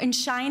brand new and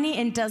shiny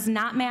and does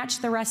not match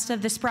the rest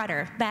of the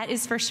spreader. That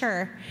is for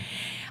sure.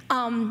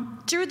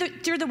 Through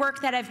the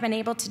work that I've been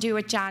able to do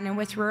with John and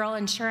with rural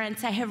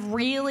insurance, I have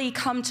really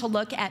come to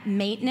look at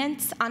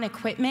maintenance on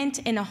equipment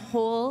in a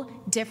whole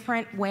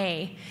different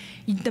way.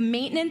 The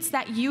maintenance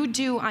that you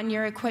do on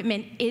your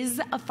equipment is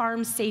a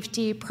farm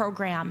safety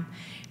program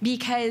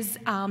because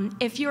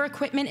if your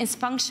equipment is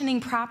functioning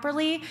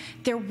properly,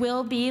 there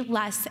will be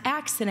less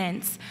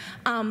accidents.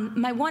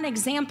 My one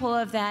example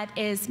of that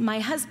is my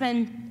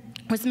husband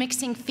was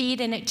mixing feed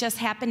and it just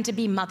happened to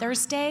be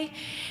Mother's Day,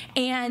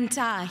 and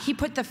he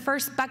put the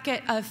first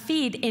bucket of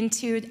feed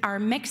into our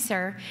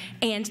mixer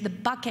and the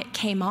bucket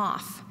came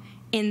off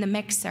in the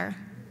mixer.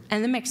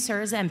 And the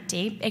mixer is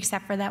empty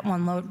except for that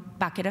one load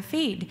bucket of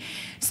feed.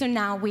 So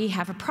now we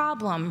have a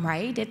problem,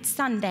 right? It's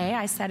Sunday.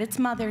 I said it's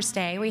Mother's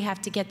Day. We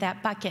have to get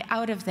that bucket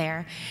out of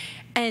there.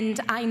 And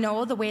I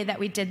know the way that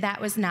we did that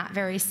was not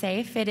very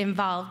safe. It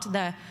involved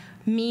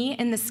me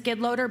and the skid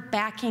loader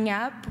backing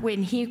up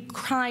when he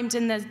climbed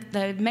in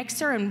the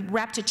mixer and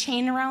wrapped a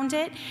chain around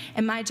it.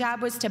 And my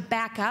job was to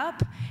back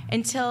up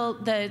until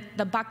the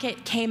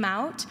bucket came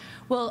out.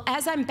 Well,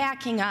 as I'm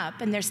backing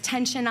up and there's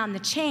tension on the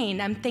chain,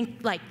 I'm thinking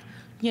like,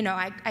 you know,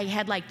 I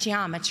had like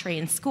geometry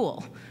in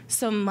school.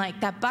 So I'm like,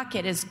 that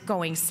bucket is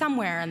going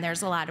somewhere and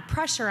there's a lot of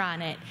pressure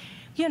on it.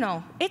 You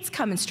know, it's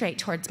coming straight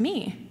towards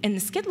me in the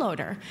skid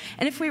loader.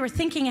 And if we were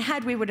thinking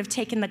ahead, we would have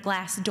taken the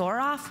glass door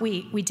off.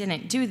 We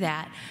didn't do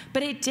that.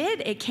 But it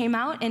did. It came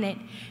out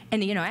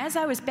and you know, as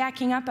I was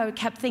backing up, I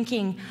kept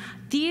thinking,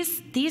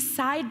 these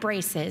side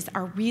braces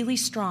are really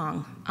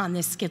strong on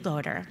this skid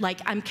loader.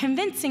 Like, I'm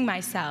convincing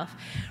myself,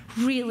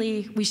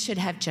 really, we should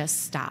have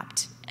just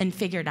stopped and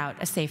figured out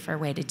a safer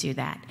way to do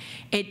that.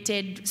 It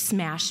did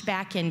smash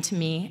back into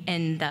me,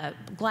 and the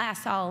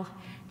glass all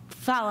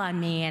fell on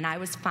me, and I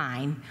was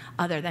fine,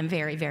 other than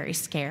very, very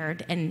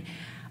scared.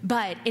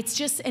 But it's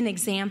just an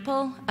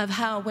example of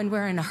how when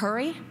we're in a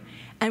hurry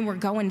and we're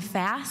going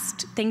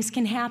fast, things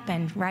can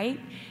happen, right?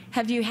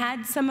 Have you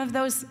had some of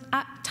those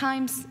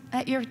times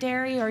at your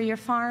dairy or your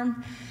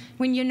farm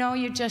when you know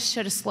you just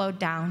should have slowed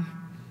down?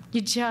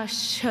 You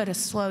just should have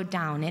slowed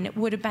down, and it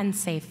would have been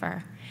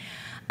safer.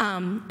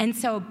 And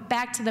so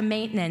back to the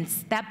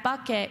maintenance, that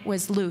bucket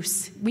was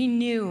loose. We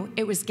knew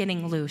it was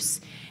getting loose,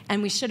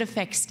 and we should have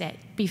fixed it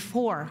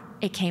before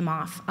it came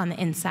off on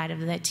the inside of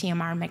the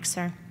TMR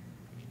mixer.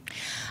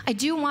 I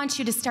do want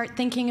you to start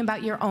thinking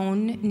about your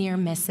own near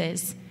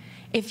misses.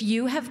 If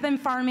you have been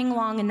farming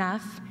long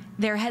enough,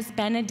 there has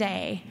been a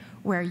day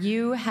where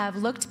you have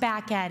looked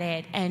back at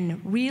it and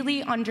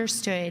really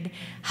understood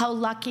how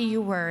lucky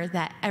you were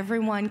that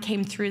everyone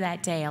came through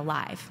that day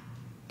alive.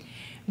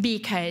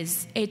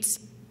 Because it's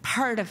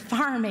part of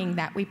farming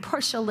that we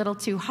push a little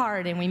too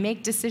hard and we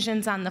make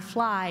decisions on the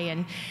fly,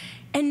 and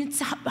it's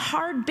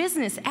hard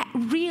business.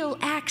 Real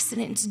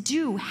accidents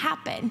do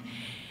happen.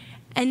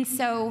 And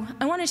so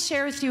I want to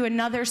share with you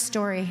another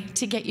story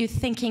to get you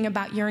thinking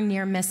about your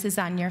near misses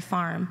on your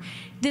farm.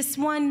 This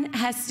one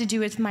has to do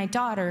with my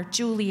daughter,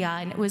 Julia,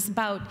 and it was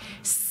about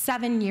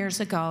 7 years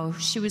ago.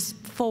 She was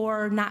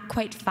 4, not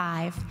quite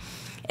 5.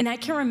 And I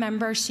can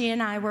remember she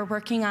and I were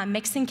working on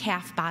mixing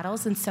calf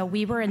bottles, and so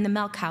we were in the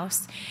milk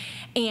house.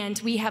 And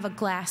we have a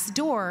glass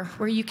door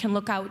where you can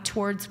look out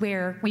towards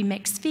where we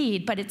mix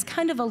feed, but it's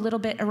kind of a little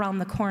bit around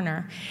the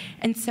corner.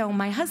 And so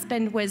my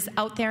husband was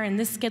out there in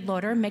the skid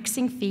loader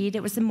mixing feed.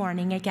 It was the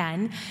morning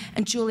again,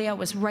 and Julia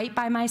was right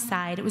by my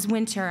side. It was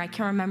winter. I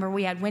can remember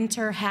we had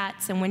winter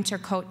hats and winter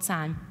coats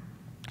on.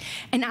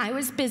 And I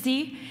was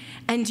busy.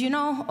 And you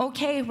know,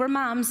 okay, we're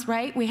moms,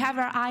 right? We have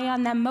our eye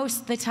on them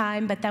most of the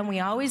time, but then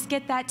we always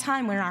get that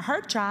time when our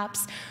heart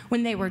drops,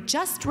 when they were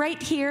just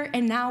right here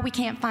and now we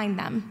can't find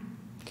them.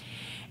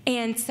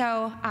 And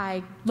so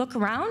I look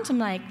around, I'm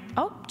like,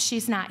 oh,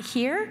 she's not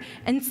here.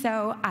 And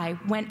so I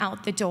went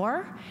out the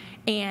door,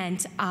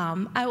 and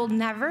I will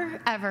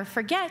never, ever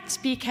forget,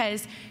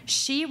 because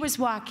she was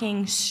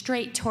walking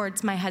straight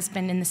towards my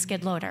husband in the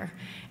skid loader.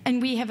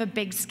 And we have a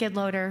big skid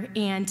loader,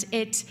 and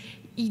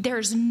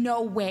there's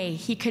no way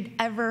he could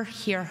ever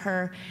hear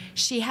her.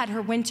 She had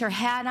her winter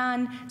hat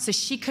on, so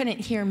she couldn't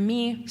hear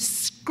me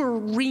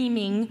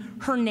screaming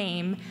her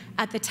name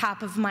at the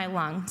top of my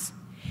lungs.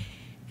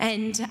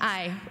 And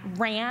I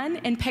ran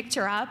and picked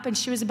her up, and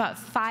she was about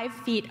 5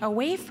 feet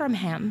away from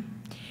him.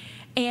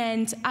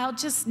 And I'll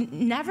just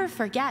never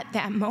forget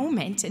that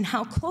moment and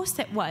how close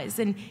it was.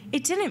 And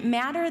it didn't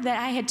matter that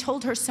I had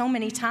told her so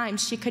many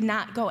times she could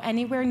not go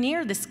anywhere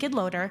near the skid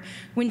loader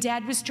when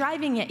Dad was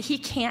driving it. He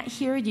can't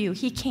hear you.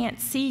 He can't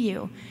see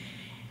you.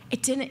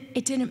 It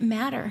didn't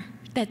matter.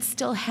 That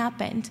still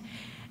happened.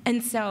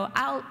 And so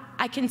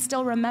I can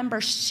still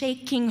remember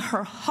shaking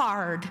her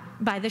hard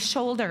by the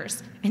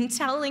shoulders and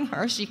telling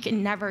her she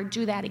can never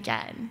do that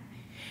again.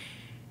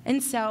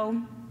 And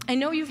so I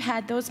know you've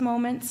had those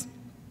moments.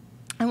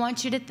 I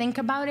want you to think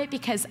about it,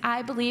 because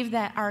I believe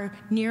that our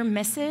near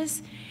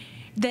misses,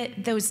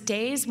 that those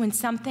days when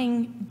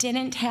something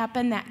didn't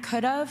happen that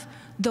could have,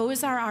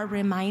 those are our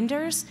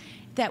reminders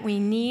that we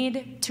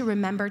need to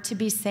remember to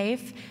be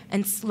safe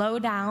and slow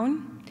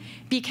down,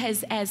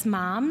 because as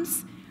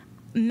moms,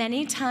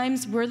 many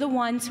times we're the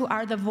ones who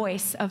are the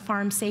voice of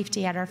farm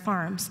safety at our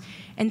farms.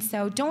 And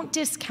so don't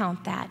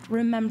discount that.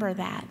 Remember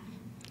that.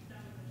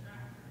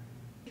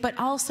 But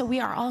also,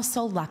 we are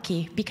also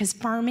lucky, because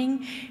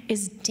farming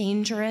is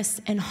dangerous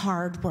and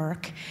hard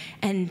work.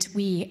 And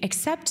we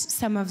accept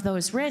some of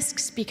those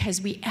risks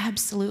because we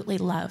absolutely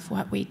love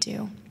what we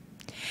do.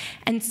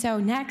 And so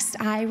next,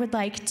 I would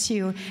like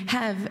to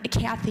have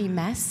Cathy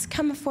Mess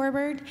come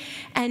forward.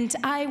 And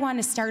I want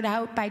to start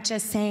out by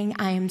just saying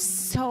I am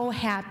so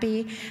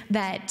happy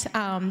that,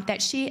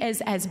 that she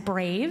is as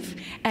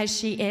brave as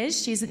she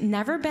is. She's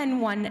never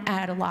been one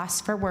at a loss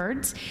for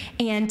words.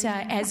 And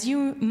as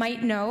you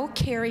might know,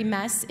 Carrie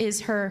Mess is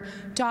her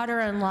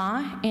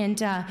daughter-in-law,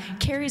 and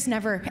Carrie's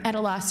never at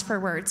a loss for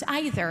words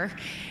either.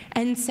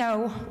 And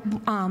so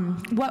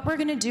what we're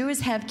going to do is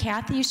have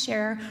Cathy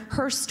share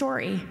her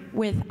story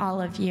with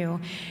all of you.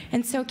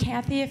 And so,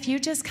 Cathy, if you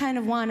just kind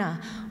of want to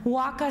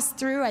walk us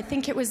through, I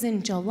think it was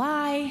in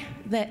July,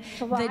 the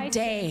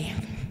day.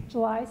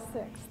 July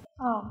 6th.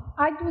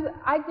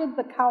 I did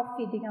the cow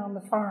feeding on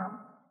the farm,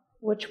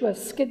 which was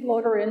skid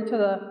loader into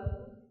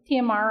the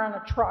TMR on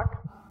a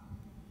truck.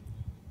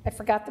 I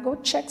forgot to go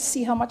check to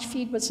see how much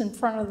feed was in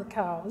front of the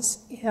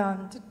cows,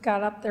 and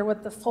got up there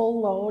with the full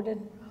load,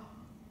 and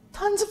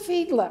tons of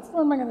feed left.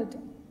 What am I going to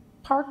do?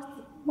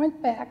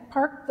 Went back,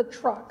 parked the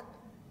truck,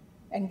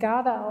 and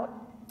got out.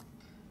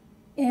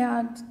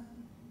 And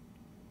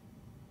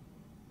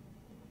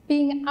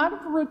being out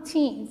of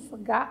routine,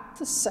 forgot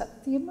to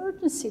set the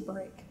emergency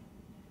brake.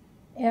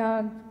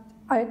 And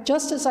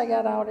just as I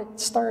got out, it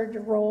started to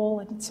roll,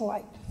 and so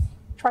I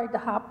tried to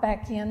hop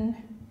back in,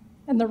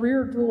 and the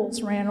rear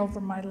duals ran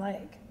over my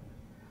leg.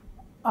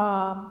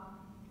 I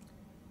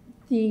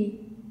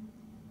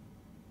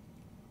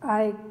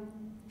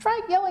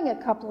tried yelling a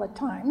couple of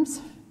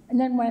times, and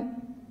then went,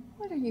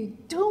 "What are you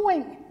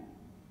doing?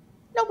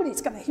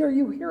 Nobody's going to hear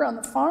you here on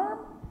the farm."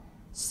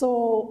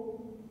 So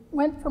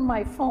went for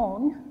my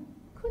phone,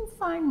 couldn't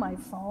find my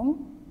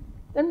phone,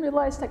 then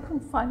realized I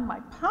couldn't find my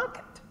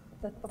pocket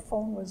that the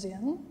phone was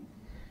in,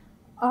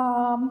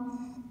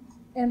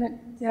 and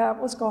it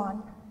was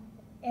gone.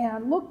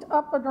 And looked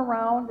up and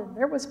around, and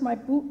there was my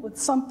boot with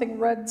something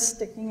red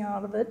sticking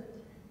out of it,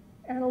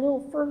 and a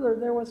little further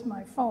there was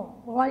my phone.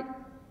 Well,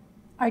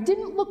 I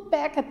didn't look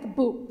back at the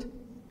boot.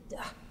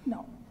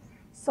 No.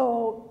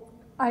 So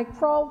I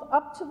crawled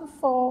up to the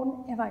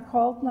phone and I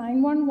called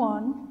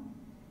 911,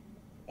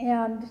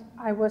 and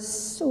I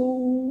was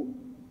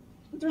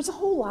there's a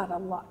whole lot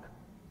of luck,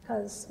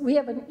 because we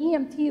have an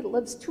EMT that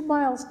lives 2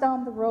 miles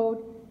down the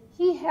road.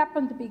 He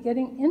happened to be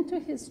getting into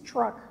his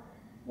truck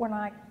when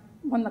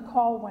the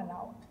call went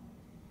out.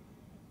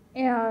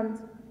 And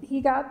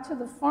he got to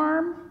the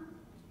farm.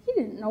 He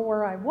didn't know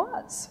where I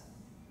was,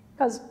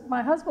 because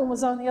my husband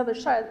was on the other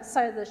side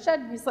of the shed,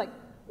 and he's like,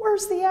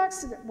 "Where's the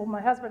accident?" Well,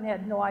 my husband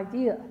had no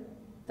idea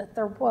that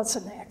there was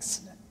an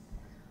accident.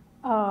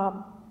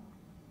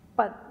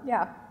 But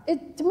yeah,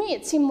 to me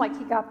it seemed like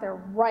he got there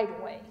right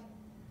away.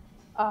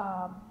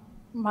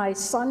 My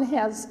son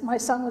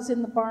was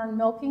in the barn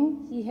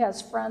milking. He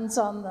has friends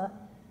on the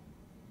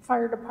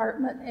fire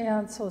department,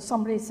 and so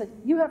somebody said,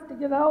 "You have to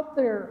get out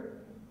there.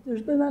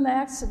 There's been an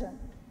accident."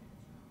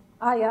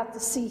 I got to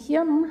see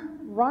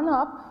him run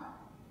up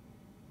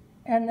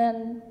and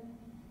then,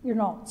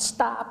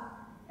 stop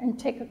and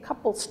take a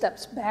couple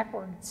steps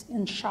backwards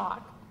in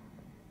shock.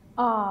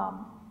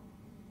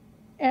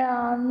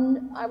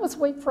 And I was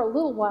waiting for a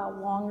little while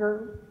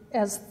longer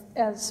as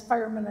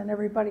firemen and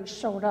everybody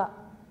showed up.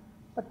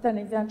 But then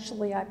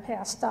eventually I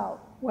passed out,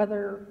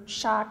 whether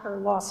shock or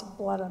loss of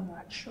blood, I'm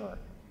not sure.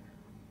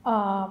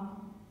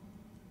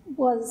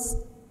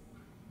 Was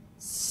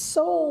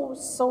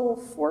so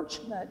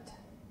fortunate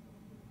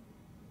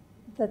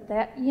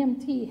that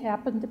EMT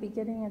happened to be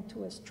getting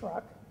into his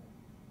truck.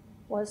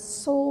 Was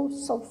so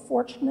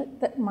fortunate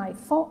that my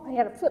phone, I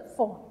had a flip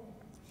phone.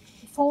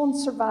 The phone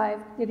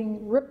survived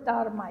getting ripped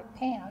out of my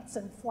pants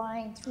and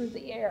flying through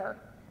the air.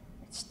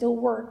 It still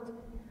worked.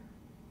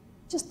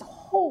 just a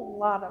whole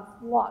lot of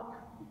luck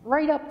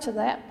right up to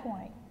that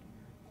point.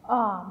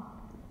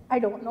 I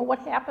don't know what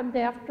happened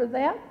after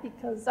that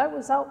because I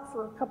was out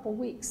for a couple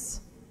weeks.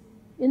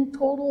 In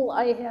total,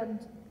 I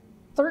had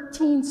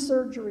 13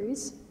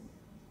 surgeries.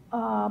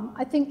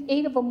 I think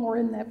 8 of them were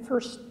in that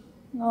first,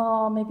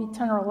 maybe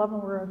 10 or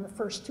 11 were in the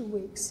first 2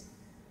 weeks.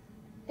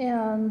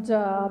 And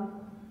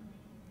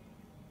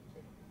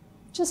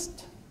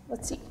just,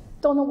 let's see,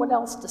 don't know what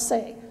else to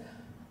say.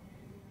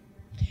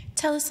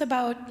 Tell us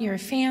about your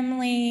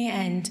family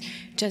and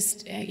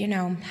just, you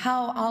know,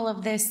 how all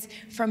of this,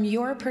 from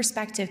your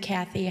perspective,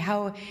 Cathy,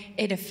 how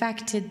it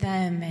affected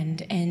them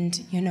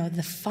and you know,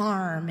 the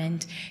farm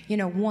and, you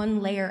know,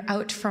 one layer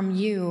out from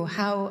you,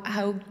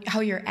 how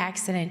your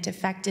accident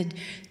affected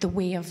the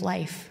way of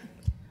life.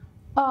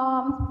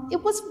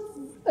 It was,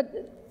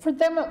 for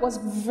them it was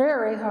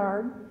very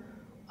hard.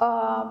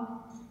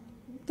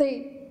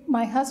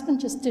 My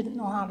husband just didn't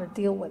know how to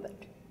deal with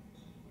it.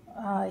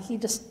 He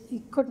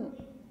couldn't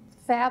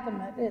fathom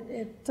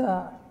it.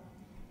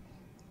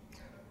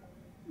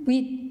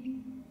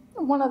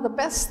 One of the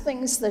best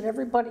things that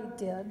everybody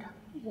did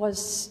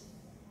was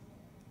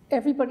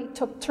everybody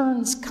took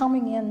turns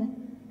coming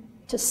in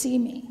to see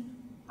me.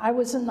 I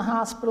was in the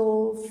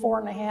hospital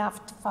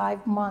 4.5 to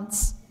 5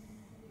 months,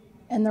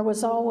 and there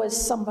was always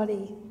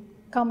somebody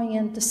coming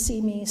in to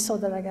see me so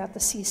that I got to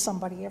see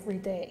somebody every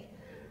day.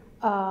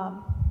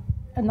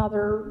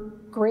 Another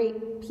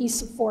great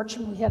piece of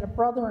fortune, we had a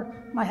brother,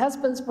 my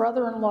husband's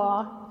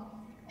brother-in-law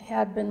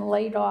had been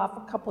laid off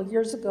a couple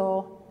years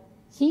ago.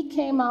 He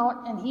came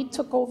out and he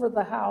took over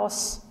the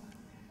house,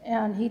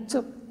 and he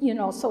took, you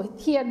know, so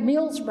he had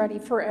meals ready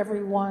for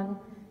everyone,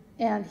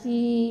 and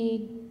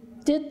he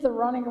did the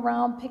running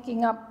around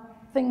picking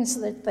up things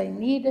that they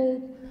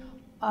needed.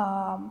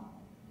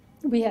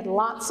 We had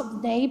lots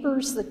of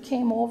neighbors that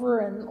came over,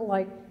 and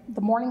like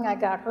the morning I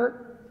got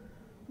hurt,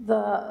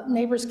 the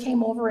neighbors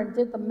came over and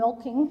did the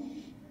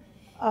milking.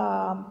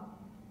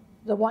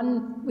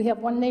 We have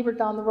one neighbor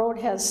down the road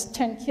has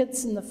 10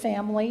 kids in the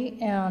family,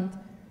 and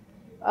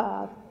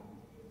I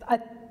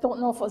don't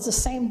know if it was the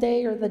same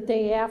day or the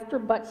day after,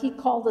 but he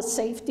called a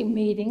safety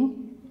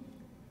meeting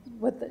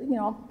with, you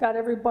know, got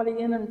everybody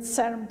in and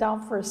sat them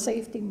down for a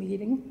safety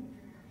meeting.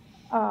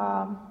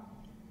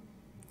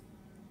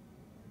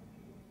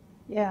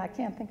 Yeah, I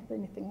can't think of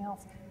anything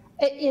else.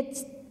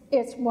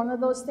 It's one of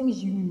those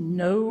things you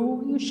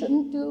know you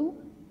shouldn't do,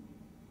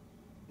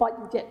 but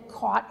you get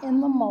caught in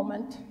the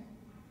moment.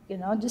 You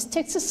know, it just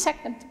takes a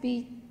second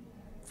to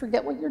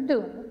forget what you're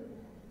doing.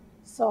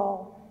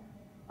 So,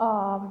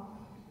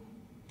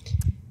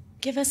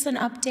 give us an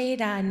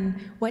update on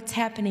what's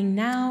happening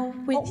now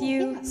with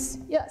you.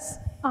 Yes.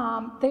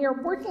 They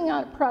are working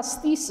on a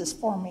prosthesis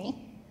for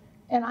me,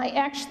 and I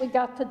actually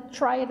got to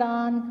try it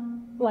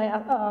on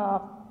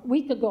a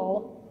week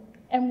ago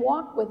and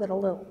walk with it a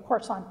little, of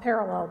course on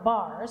parallel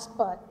bars,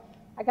 but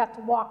I got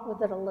to walk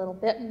with it a little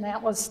bit, and that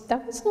was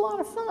a lot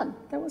of fun.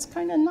 That was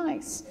kind of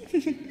nice.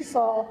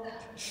 So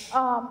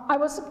I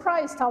was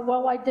surprised how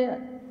well I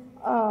did,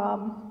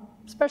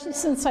 especially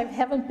since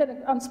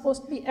I'm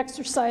supposed to be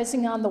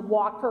exercising on the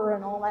walker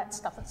and all that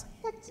stuff. It's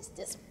like, that just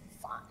isn't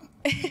fun.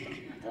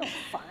 It's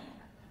fun.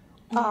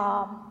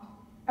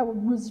 I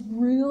was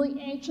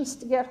really anxious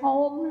to get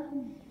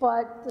home,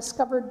 but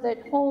discovered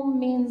that home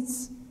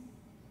means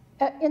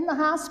in the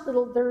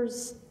hospital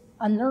there's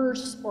a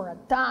nurse or a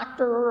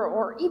doctor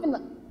or even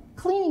a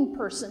cleaning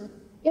person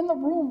in the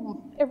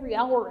room every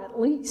hour at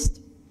least.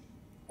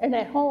 And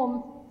at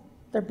home,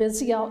 they're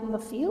busy out in the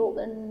field,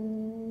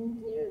 and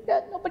you've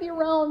got nobody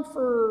around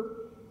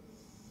for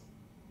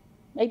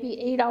maybe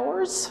 8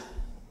 hours.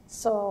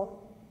 So,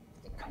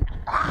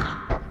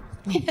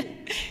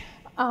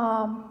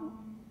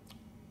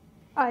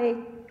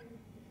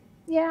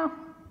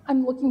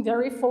 I'm looking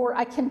very forward.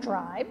 I can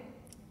drive.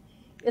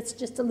 It's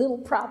just a little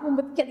problem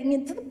with getting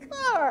into the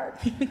car.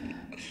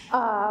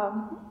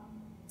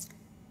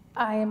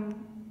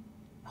 I'm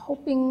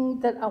hoping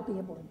that I'll be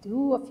able to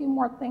do a few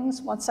more things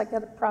once I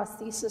get a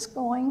prosthesis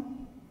going.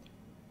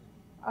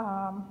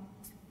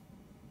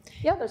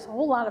 There's a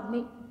whole lot of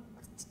me,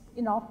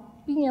 you know,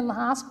 being in the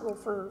hospital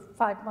for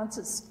 5 months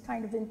is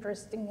kind of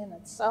interesting in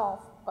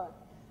itself, but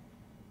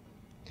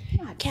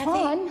not Cathy,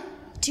 fun.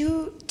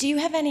 Do you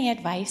have any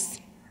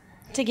advice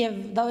to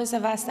give those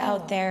of us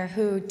out there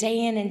who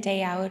day in and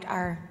day out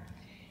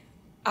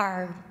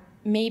are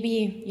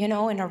maybe, you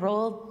know, in a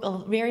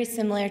role very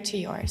similar to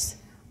yours?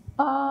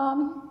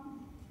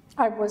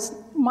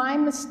 My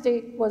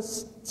mistake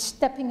was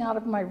stepping out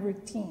of my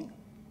routine.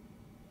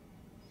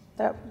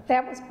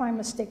 That was my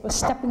mistake, was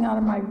stepping out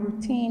of my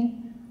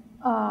routine,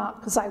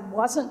 because I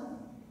wasn't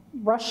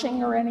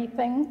rushing or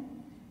anything,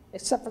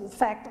 except for the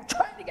fact of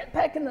trying to get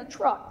back in the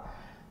truck.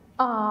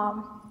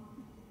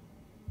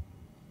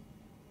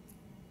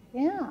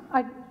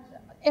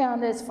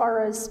 And as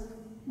far as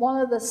one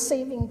of the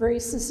saving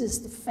graces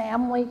is the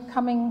family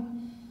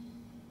coming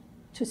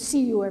to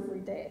see you every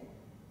day.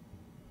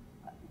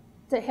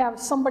 To have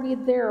somebody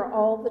there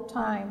all the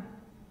time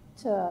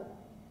to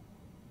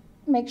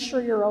make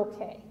sure you're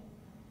okay.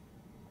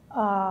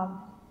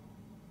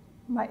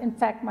 In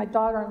fact, my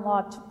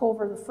daughter-in-law took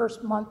over the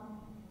first month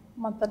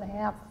and a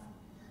half.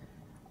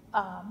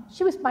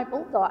 She was my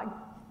bulldog.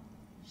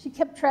 She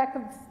kept track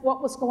of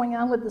what was going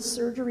on with the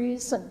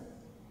surgeries and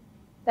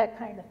that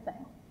kind of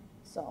thing.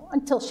 So,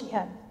 until she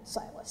had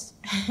Silas.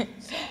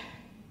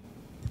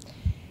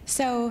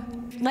 So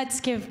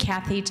let's give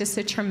Cathy just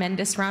a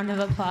tremendous round of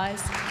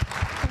applause.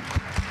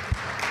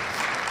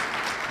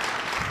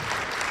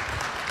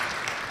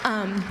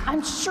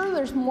 I'm sure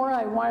there's more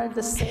I wanted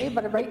to say,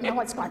 but right now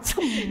it's gone.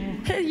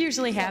 It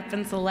usually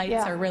happens. The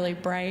lights are really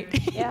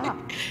bright. Yeah.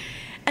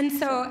 And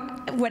so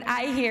what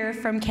I hear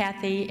from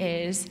Cathy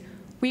is,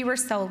 we were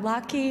so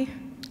lucky,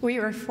 we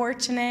were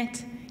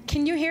fortunate.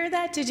 Can you hear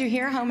that? Did you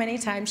hear how many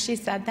times she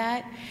said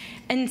that?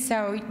 And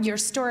so your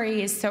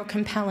story is so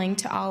compelling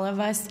to all of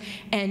us,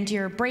 and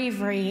your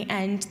bravery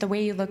and the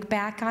way you look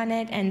back on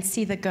it and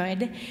see the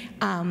good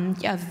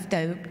of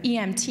the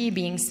EMT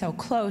being so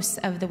close,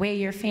 of the way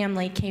your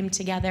family came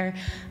together.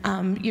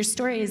 Your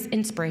story is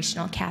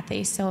inspirational,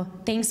 Cathy. So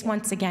thanks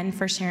once again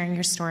for sharing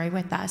your story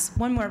with us.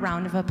 One more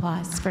round of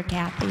applause for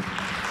Cathy.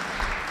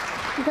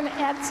 You're going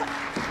to add something?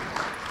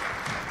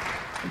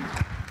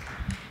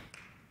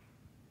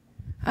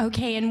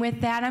 Okay, and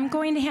with that, I'm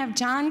going to have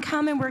John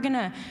come, and we're going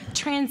to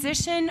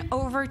transition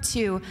over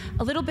to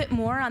a little bit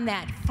more on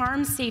that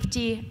farm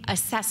safety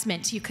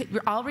assessment. You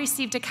all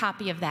received a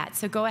copy of that,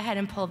 so go ahead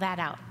and pull that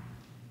out.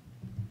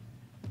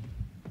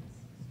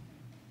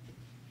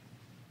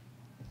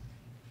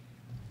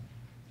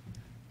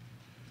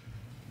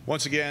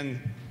 Once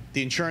again,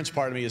 the insurance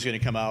part of me is going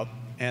to come out,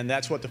 and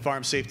that's what the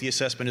farm safety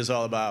assessment is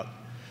all about.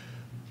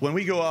 When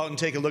we go out and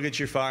take a look at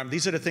your farm,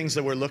 these are the things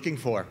that we're looking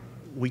for.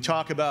 We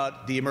talk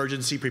about the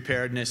emergency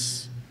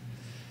preparedness,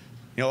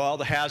 all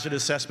the hazard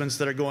assessments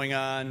that are going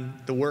on,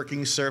 the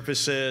working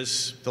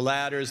surfaces, the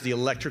ladders, the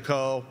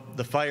electrical,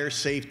 the fire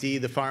safety,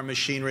 the farm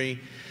machinery.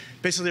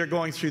 Basically, they're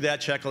going through that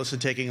checklist and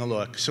taking a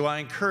look. So I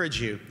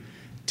encourage you,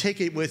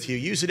 take it with you.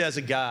 Use it as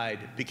a guide,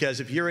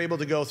 because if you're able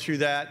to go through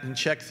that and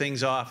check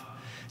things off,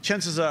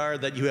 chances are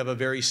that you have a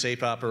very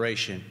safe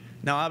operation.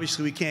 Now,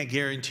 obviously, we can't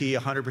guarantee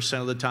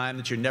 100% of the time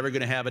that you're never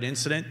going to have an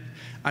incident.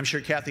 I'm sure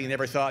Cathy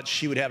never thought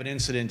she would have an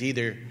incident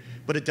either,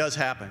 but it does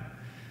happen.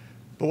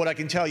 But what I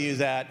can tell you is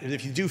that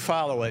if you do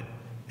follow it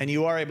and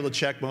you are able to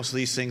check most of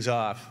these things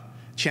off,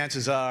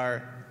 chances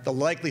are the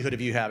likelihood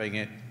of you having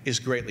it is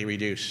greatly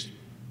reduced.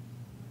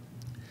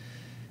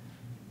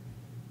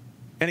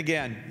 And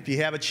again, if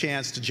you have a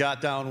chance to jot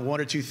down one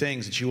or two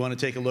things that you want to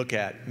take a look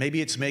at, maybe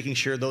it's making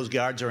sure those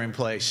guards are in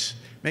place,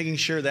 making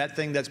sure that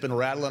thing that's been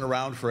rattling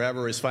around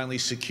forever is finally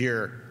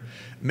secure.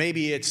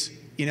 Maybe it's,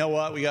 you know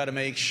what, we got to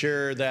make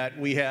sure that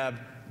we have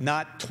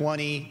not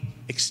 20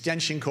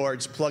 extension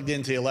cords plugged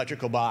into the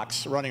electrical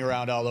box running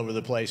around all over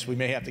the place. We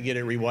may have to get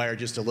it rewired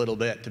just a little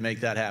bit to make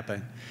that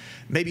happen.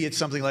 Maybe it's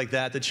something like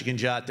that that you can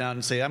jot down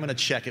and say, I'm going to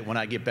check it when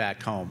I get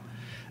back home.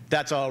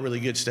 That's all really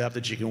good stuff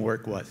that you can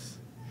work with.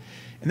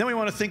 And then we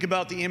want to think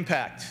about the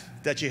impact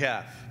that you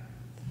have.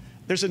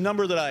 There's a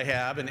number that I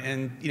have,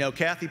 and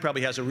Cathy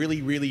probably has a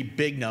really, really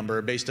big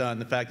number based on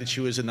the fact that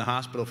she was in the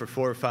hospital for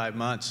 4 or 5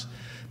 months.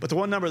 But the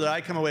one number that I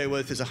come away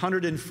with is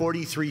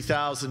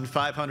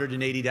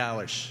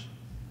 $143,580.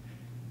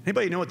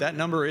 Anybody know what that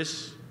number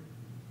is?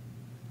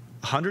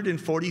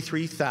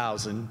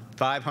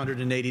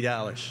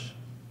 $143,580.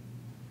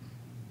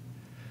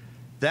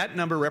 That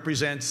number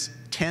represents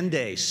 10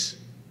 days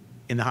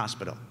in the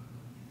hospital.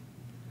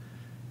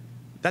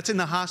 That's in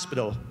the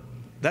hospital.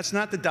 That's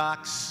not the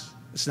docs.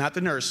 It's not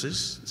the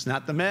nurses. It's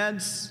not the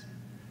meds.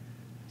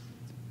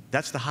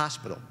 That's the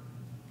hospital.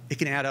 It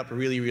can add up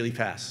really, really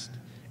fast.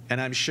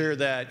 And I'm sure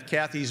that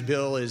Cathy's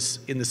bill is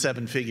in the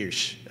 7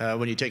 figures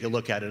when you take a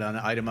look at it on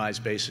an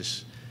itemized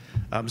basis.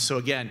 So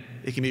again,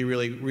 it can be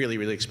really, really,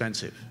 really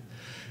expensive.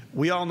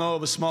 We all know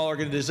of a small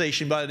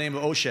organization by the name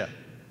of OSHA.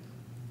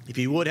 If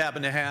you would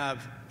happen to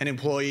have an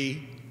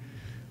employee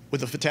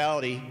with a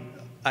fatality,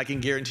 I can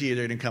guarantee you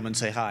they're going to come and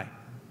say hi.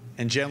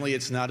 And generally,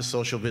 it's not a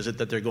social visit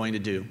that they're going to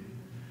do.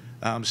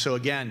 So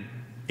again,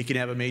 it can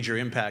have a major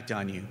impact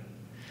on you.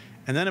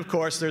 And then, of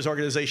course, there's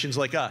organizations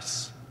like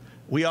us.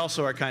 We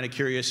also are kind of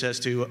curious as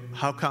to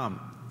how come,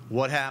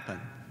 what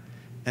happened,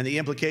 and the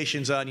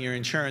implications on your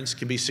insurance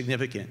can be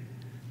significant.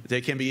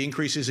 There can be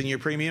increases in your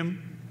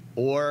premium,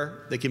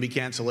 or there can be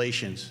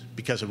cancellations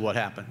because of what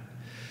happened.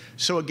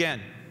 So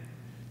again,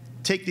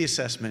 take the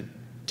assessment,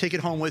 take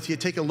it home with you,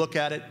 take a look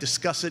at it,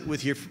 discuss it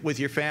with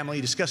your family,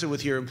 discuss it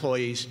with your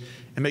employees,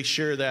 and make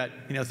sure that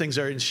things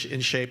are in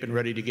shape and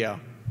ready to go.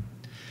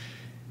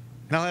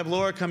 And I'll have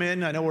Laura come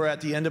in. I know we're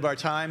at the end of our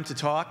time to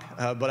talk,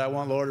 but I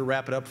want Laura to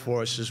wrap it up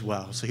for us as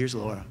well. So here's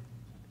Laura.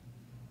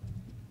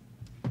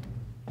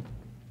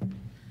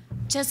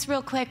 Just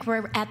real quick,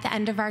 we're at the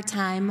end of our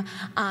time.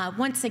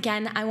 Once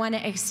again, I want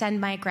to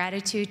extend my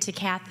gratitude to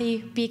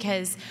Cathy,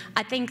 because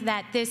I think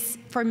that this,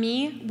 for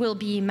me, will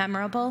be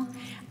memorable.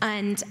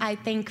 And I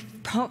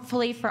think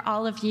hopefully for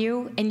all of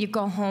you, and you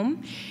go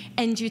home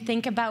and you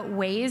think about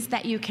ways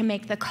that you can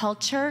make the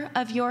culture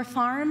of your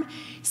farm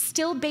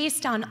still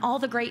based on all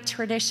the great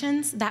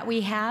traditions that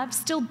we have,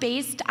 still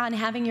based on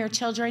having your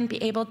children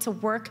be able to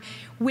work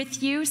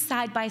with you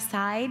side by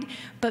side,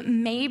 but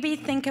maybe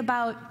think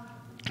about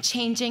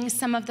changing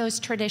some of those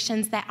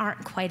traditions that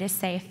aren't quite as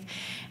safe.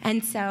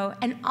 And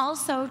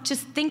also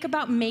just think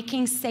about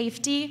making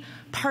safety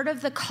part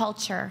of the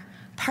culture,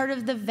 part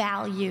of the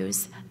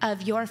values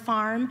of your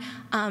farm,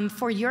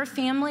 for your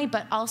family,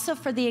 but also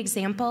for the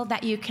example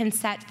that you can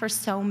set for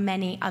so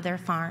many other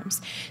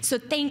farms. So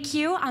thank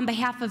you on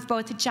behalf of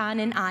both John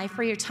and I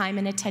for your time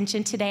and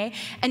attention today,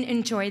 and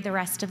enjoy the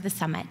rest of the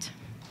summit.